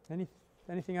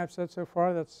 Anything I've said so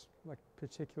far that's like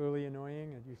particularly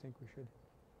annoying, and do you think we should?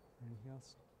 Anything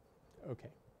else? Okay.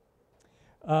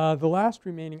 The last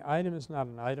remaining item is not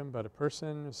an item but a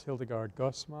person. Is Hildegard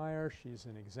Goss-Mayr. She's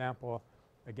an example,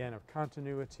 again, of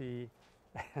continuity.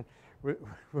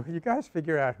 Will you guys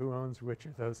figure out who owns which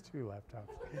of those two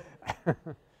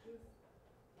laptops?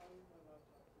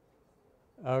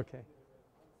 Okay.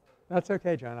 That's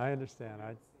okay, John. I understand.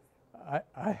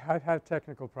 I've had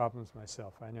technical problems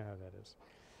myself. I know how that is.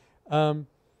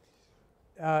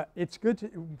 It's good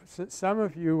to some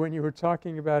of you, when you were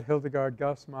talking about Hildegard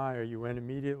Goss-Mayr, you went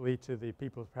immediately to the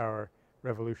People's Power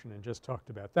Revolution and just talked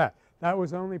about that. That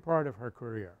was only part of her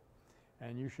career.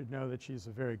 And you should know that she's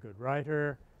a very good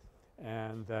writer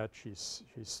and that she's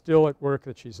still at work,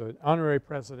 that she's an honorary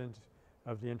president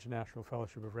of the International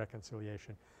Fellowship of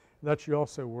Reconciliation, that she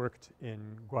also worked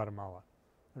in Guatemala.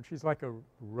 And she's like a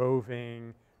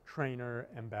roving trainer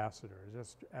ambassador.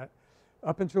 Just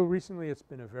up until recently, it's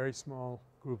been a very small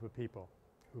group of people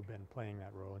who've been playing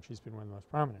that role, and she's been one of the most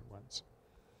prominent ones.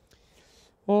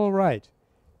 All right.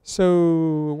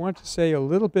 So I want to say a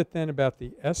little bit then about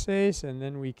the essays, and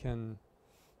then we can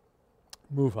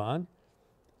move on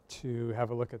to have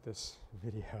a look at this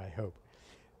video, I hope.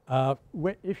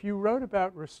 If you wrote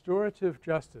about restorative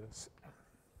justice,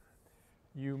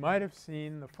 you might have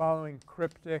seen the following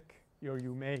cryptic, or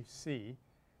you may see.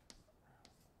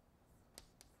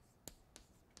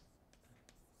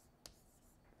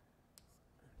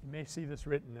 You may see this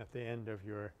written at the end of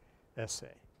your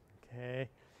essay. Okay.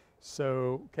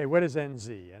 So, okay, what is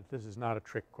NZ? And this is not a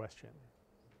trick question.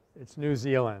 It's New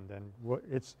Zealand, and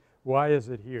why is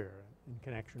it here in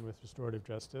connection with restorative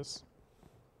justice?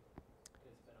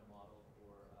 It's been a model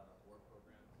for war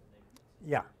programs, and they've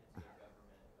Yeah. their government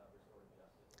restorative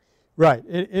justice. Right.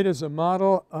 It is a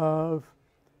model of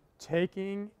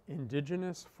taking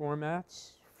indigenous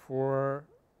formats for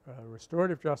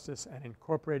restorative justice and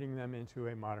incorporating them into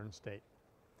a modern state.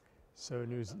 So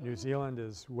New Zealand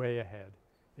is way ahead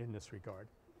in this regard.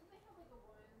 Didn't they have like a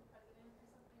woman president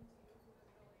or something too who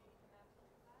was really connected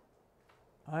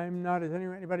with that? I'm not. Does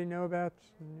anybody know about?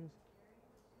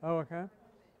 Oh, okay.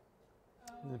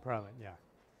 Parliament, yeah.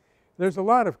 There's a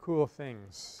lot of cool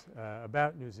things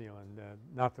about New Zealand,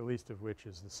 not the least of which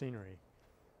is the scenery.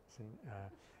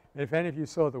 If any of you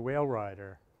saw The Whale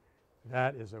Rider,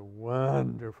 That is a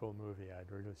wonderful movie.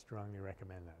 I'd really strongly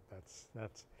recommend that.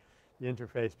 That's the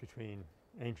interface between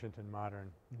ancient and modern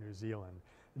New Zealand.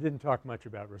 It didn't talk much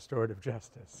about restorative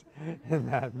justice in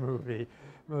that movie,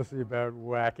 mostly about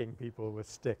whacking people with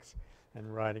sticks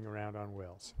and riding around on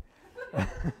whales.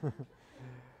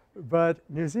 But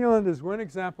New Zealand is one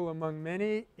example among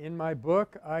many. In my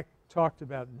book, I talked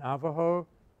about Navajo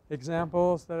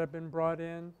examples that have been brought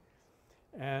in.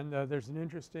 And there's an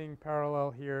interesting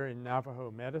parallel here in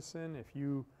Navajo medicine. If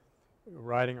you are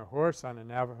riding a horse on a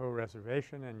Navajo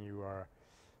reservation and you are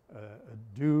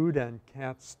a dude and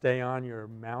can't stay on your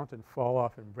mount and fall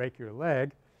off and break your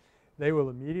leg, they will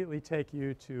immediately take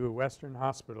you to a Western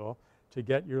hospital to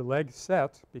get your leg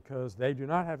set because they do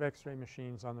not have X-ray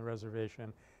machines on the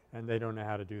reservation and they don't know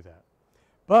how to do that.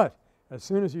 But as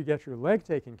soon as you get your leg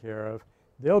taken care of,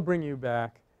 they'll bring you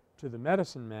back to the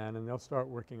medicine man and they'll start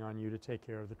working on you to take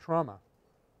care of the trauma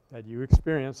that you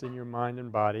experience in your mind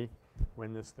and body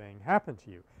when this thing happened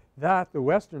to you. That the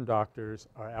Western doctors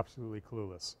are absolutely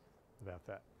clueless about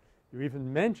that.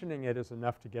 Even mentioning it is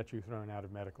enough to get you thrown out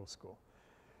of medical school.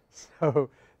 So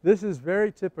this is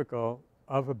very typical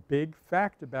of a big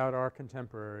fact about our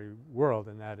contemporary world,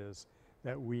 and that is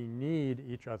that we need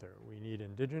each other. We need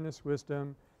indigenous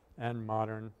wisdom and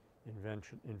modern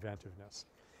inventiveness.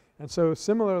 And so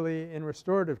similarly in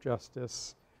restorative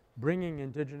justice, bringing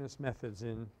indigenous methods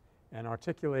in and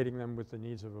articulating them with the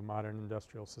needs of a modern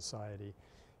industrial society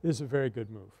is a very good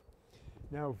move.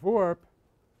 Now VORP,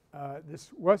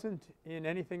 this wasn't in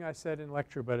anything I said in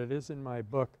lecture, but it is in my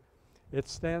book. It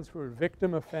stands for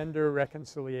Victim Offender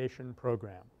Reconciliation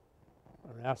Program.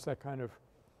 And that's that kind of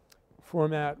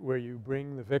format where you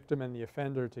bring the victim and the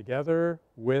offender together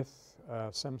with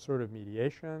some sort of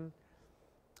mediation,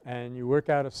 and you work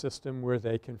out a system where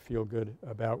they can feel good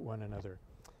about one another.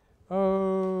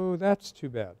 Oh, that's too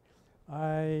bad.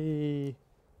 I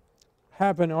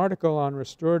have an article on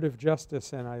restorative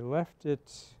justice and I left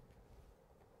it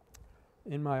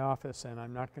in my office, and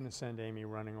I'm not going to send Amy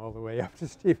running all the way up to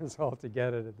Stevens Hall to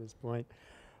get it at this point.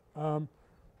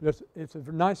 It's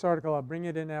a nice article. I'll bring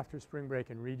it in after spring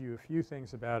break and read you a few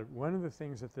things about it. One of the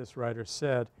things that this writer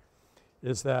said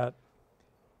is that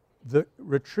the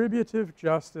retributive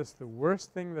justice, the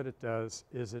worst thing that it does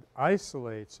is it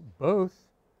isolates both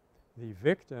the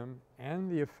victim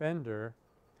and the offender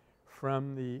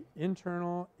from the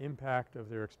internal impact of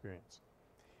their experience.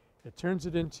 It turns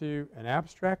it into an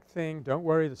abstract thing. Don't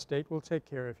worry, the state will take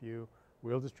care of you.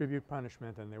 We'll distribute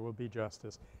punishment and there will be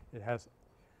justice. It has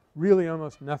really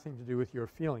almost nothing to do with your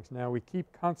feelings. Now we keep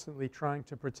constantly trying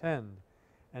to pretend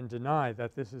and deny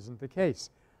that this isn't the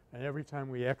case. And every time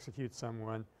we execute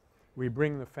someone, we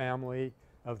bring the family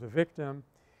of the victim,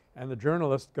 and the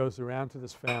journalist goes around to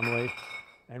this family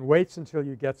and waits until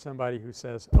you get somebody who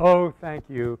says, oh, thank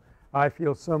you, I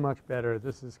feel so much better,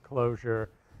 this is closure.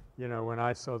 You know, when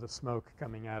I saw the smoke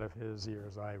coming out of his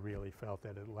ears, I really felt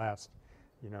it at last,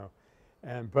 you know.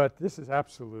 But this is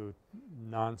absolute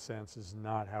nonsense. This is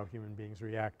not how human beings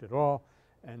react at all.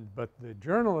 But the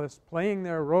journalists playing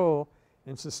their role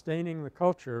in sustaining the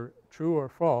culture, true or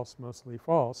false, mostly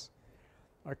false,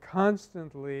 are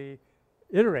constantly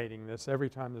iterating this every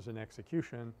time there's an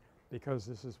execution because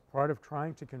this is part of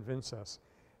trying to convince us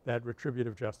that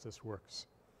retributive justice works.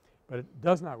 But it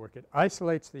does not work. It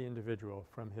isolates the individual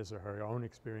from his or her own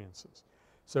experiences.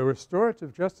 So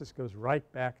restorative justice goes right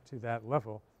back to that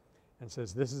level and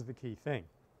says this is the key thing.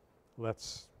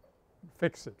 Let's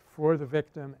fix it for the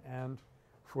victim and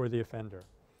for the offender.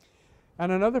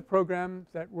 And another program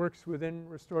that works within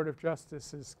restorative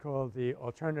justice is called the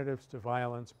Alternatives to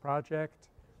Violence Project.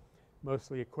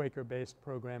 Mostly a Quaker-based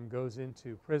program, goes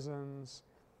into prisons.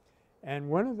 And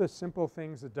one of the simple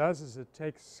things it does is it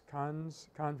takes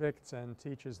convicts and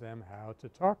teaches them how to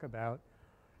talk about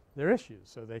their issues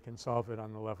so they can solve it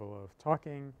on the level of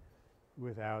talking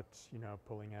without, you know,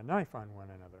 pulling a knife on one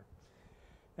another.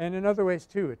 And in other ways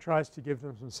too, it tries to give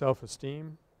them some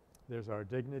self-esteem. There's our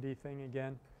dignity thing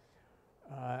again.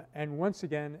 And once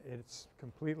again, it's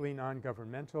completely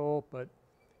non-governmental, but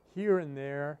here and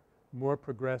there more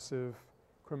progressive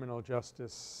criminal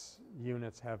justice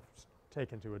units have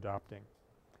taken to adopting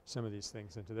some of these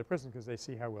things into their prison because they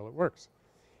see how well it works.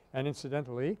 And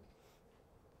incidentally,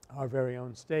 our very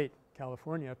own state,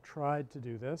 California, tried to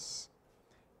do this.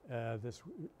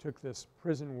 Took this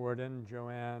prison warden,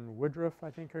 Joanne Woodruff, I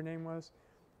think her name was,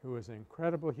 who was an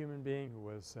incredible human being who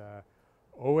was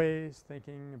always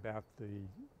thinking about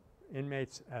the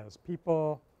inmates as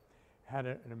people, had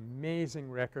an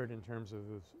amazing record in terms of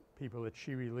the people that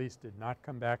she released did not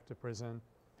come back to prison.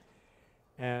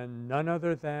 And none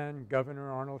other than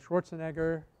Governor Arnold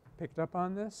Schwarzenegger picked up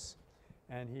on this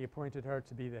and he appointed her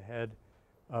to be the head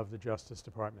of the Justice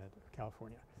Department of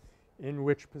California, in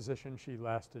which position she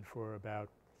lasted for about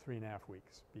 3.5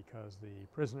 weeks because the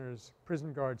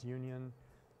prison guards union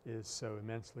is so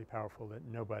immensely powerful that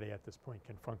nobody at this point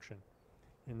can function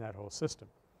in that whole system.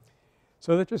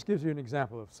 So that just gives you an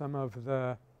example of some of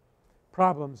the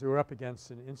problems we're up against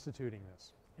in instituting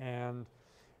this. And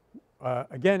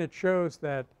again, it shows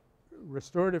that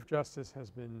restorative justice has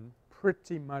been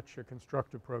pretty much a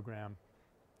constructive program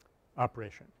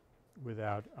operation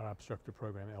without an obstructive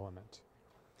program element.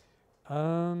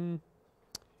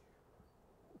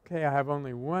 Okay, I have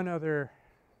only one other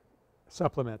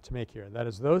supplement to make here. That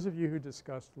is those of you who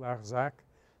discussed Larzac,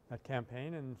 that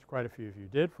campaign, and quite a few of you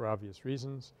did for obvious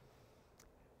reasons,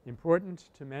 important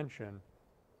to mention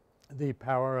the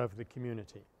power of the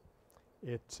community.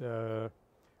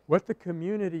 What the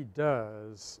community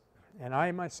does, and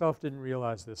I myself didn't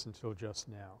realize this until just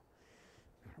now,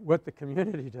 what the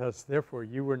community does, therefore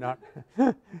you were not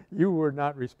you were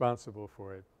not responsible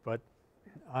for it, but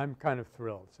I'm kind of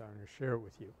thrilled, so I'm going to share it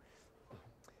with you.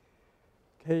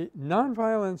 Okay,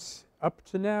 nonviolence up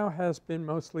to now has been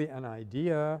mostly an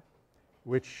idea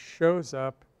which shows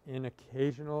up in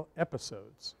occasional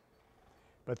episodes,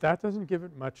 but that doesn't give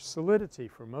it much solidity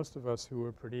for most of us who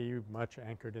are pretty much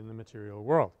anchored in the material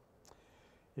world.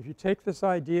 If you take this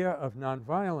idea of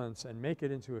nonviolence and make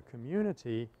it into a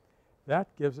community, that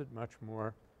gives it much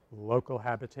more local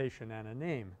habitation and a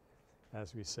name,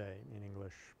 as we say in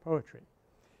English poetry.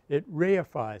 It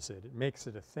reifies it. It makes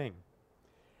it a thing.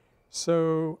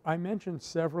 So I mentioned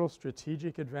several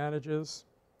strategic advantages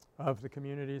of the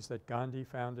communities that Gandhi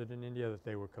founded in India, that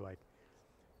they were like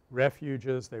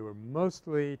refuges. They were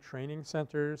mostly training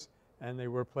centers, and they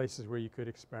were places where you could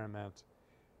experiment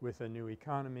with a new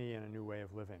economy and a new way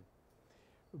of living.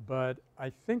 But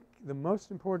I think the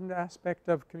most important aspect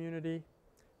of community,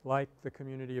 like the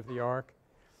community of the Ark,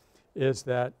 is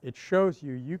that it shows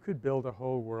you could build a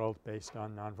whole world based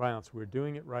on nonviolence. We're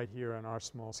doing it right here on our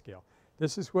small scale.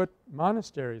 This is what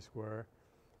monasteries were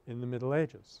in the Middle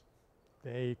Ages.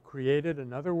 They created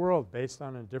another world based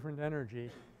on a different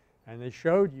energy, and they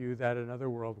showed you that another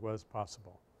world was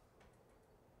possible.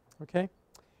 Okay?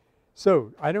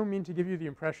 So I don't mean to give you the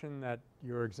impression that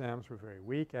your exams were very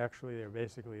weak. Actually, they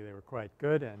were quite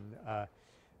good, and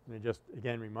they just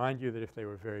again remind you that if they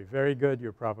were very, very good,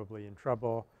 you're probably in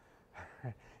trouble.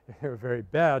 If they were very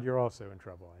bad, you're also in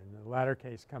trouble. In the latter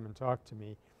case, come and talk to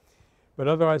me. But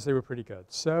otherwise, they were pretty good.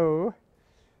 So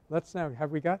let's now –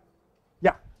 have we got –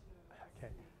 yeah.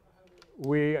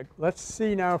 Okay. Let's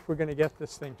see now if we're going to get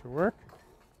this thing to work.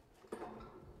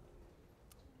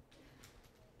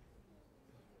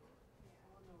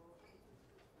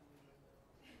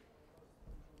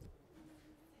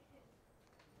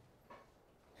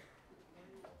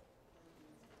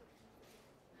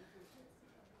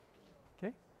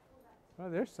 Okay. Well,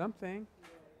 there's something.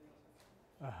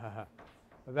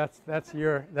 Well, that's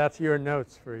your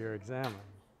notes for your exam.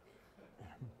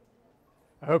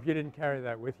 I hope you didn't carry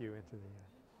that with you into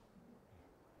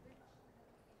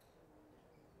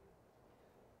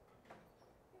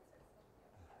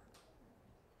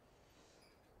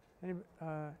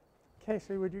the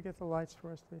Casey, would you get the lights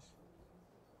for us, please?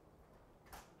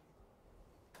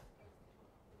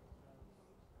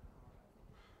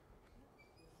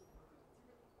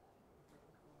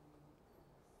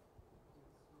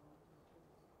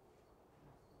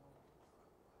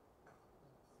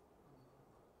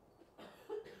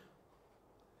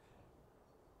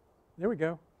 There we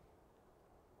go.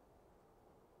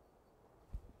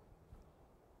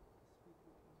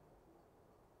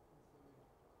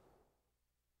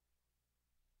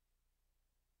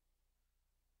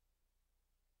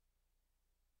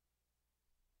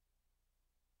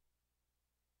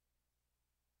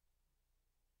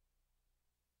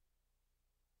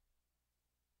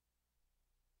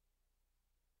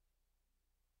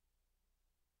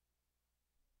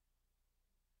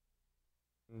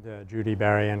 And Judy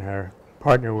Barry and her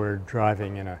partner were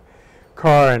driving in a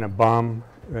car, and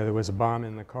there was a bomb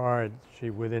in the car.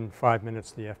 Within 5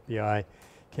 minutes, the FBI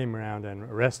came around and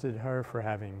arrested her for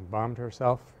having bombed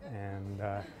herself, and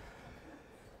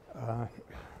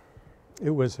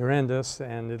it was horrendous,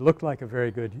 and it looked like a very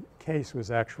good case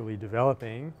was actually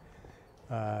developing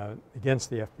against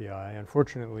the FBI.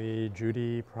 Unfortunately,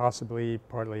 Judy, possibly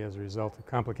partly as a result of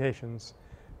complications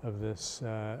of this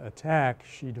attack,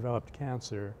 she developed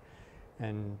cancer,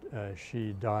 and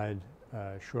she died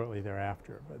shortly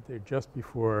thereafter. But just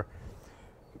before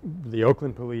the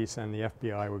Oakland police and the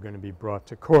FBI were going to be brought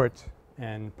to court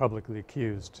and publicly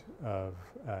accused of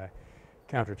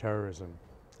counterterrorism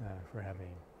for having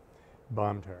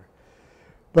bombed her.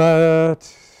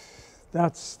 But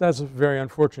that's a very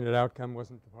unfortunate outcome.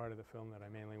 Wasn't the part of the film that I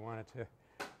mainly wanted to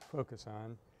focus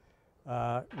on.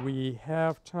 We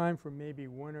have time for maybe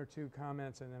one or two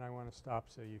comments, and then I want to stop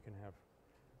so you can have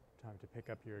time to pick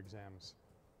up your exams.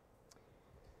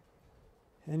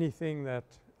 Anything that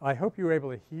 – I hope you were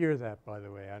able to hear that, by the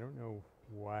way. I don't know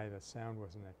why the sound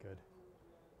wasn't that good.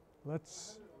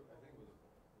 Let's –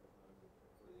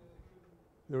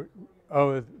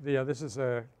 oh, yeah, this is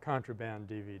a contraband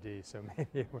DVD, so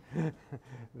maybe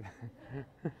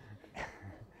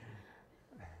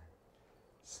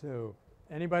so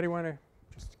anybody want to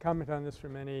just comment on this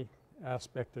from any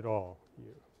aspect at all?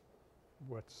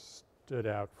 What stood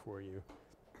out for you?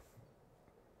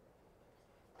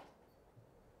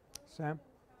 Sam?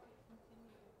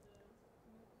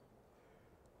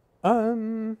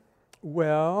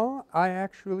 Well, I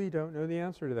actually don't know the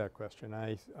answer to that question.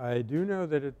 I do know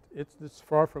that it's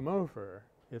far from over.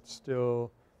 It's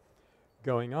still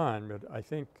going on, but I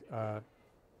think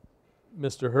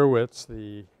Mr. Hurwitz,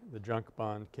 the junk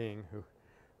bond king who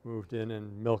moved in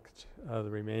and milked the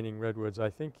remaining redwoods, I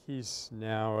think he's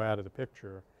now out of the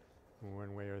picture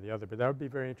one way or the other. But that would be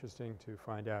very interesting to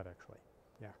find out, actually.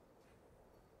 Yeah.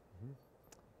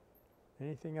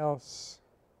 Anything else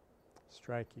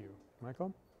strike you?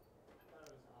 Michael?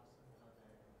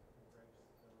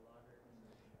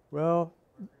 Well,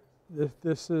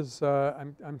 this is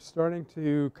I'm starting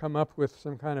to come up with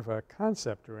some kind of a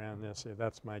concept around this.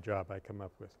 That's my job. I come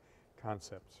up with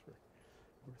concepts for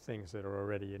things that are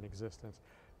already in existence.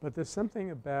 But there's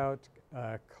something about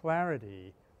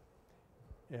clarity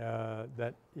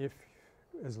that if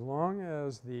as long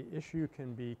as the issue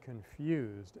can be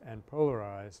confused and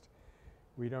polarized,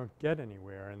 we don't get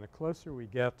anywhere. And the closer we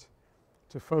get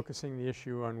to focusing the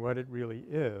issue on what it really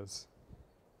is,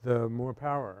 the more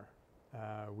power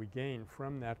we gain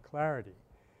from that clarity.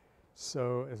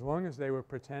 So as long as they were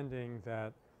pretending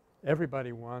that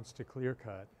everybody wants to clear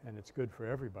cut and it's good for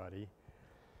everybody,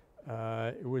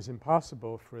 it was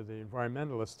impossible for the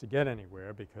environmentalists to get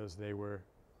anywhere because they were,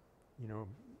 you know,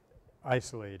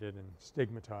 isolated and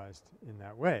stigmatized in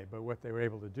that way. But what they were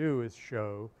able to do is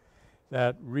show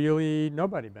that really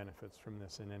nobody benefits from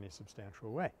this in any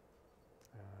substantial way.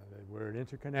 We're an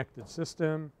interconnected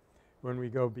system. When we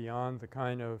go beyond the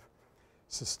kind of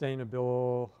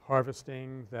sustainable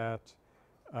harvesting that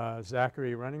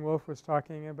Zachary Running Wolf was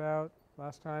talking about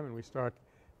last time, and we start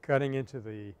cutting into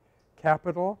the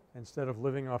capital instead of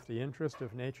living off the interest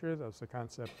of nature, that's the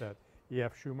concept that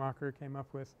E.F. Schumacher came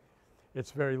up with, it's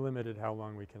very limited how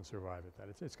long we can survive at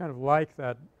that. It's kind of like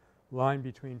that line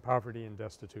between poverty and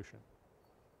destitution.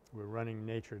 We're running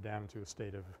nature down to a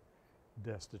state of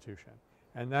destitution.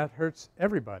 And that hurts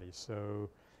everybody. So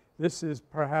this is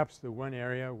perhaps the one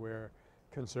area where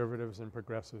conservatives and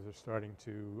progressives are starting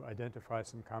to identify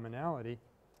some commonality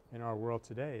in our world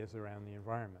today is around the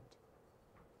environment.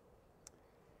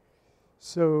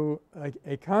 So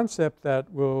a concept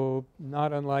that will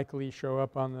not unlikely show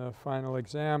up on the final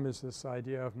exam is this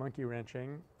idea of monkey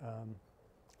wrenching,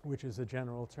 which is a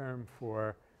general term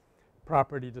for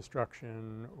property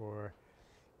destruction or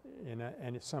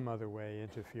in some other way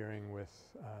interfering with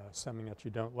something that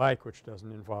you don't like, which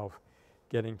doesn't involve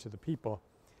getting to the people.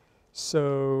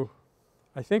 So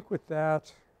I think with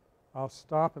that I'll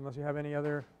stop unless you have any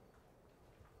other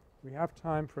 – we have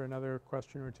time for another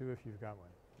question or two if you've got one.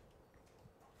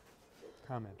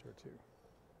 Comment or two.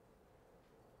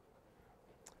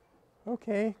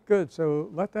 Okay, good. So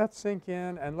let that sink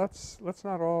in, and let's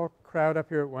not all crowd up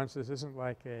here at once. This isn't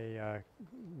like a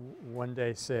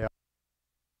one-day sale.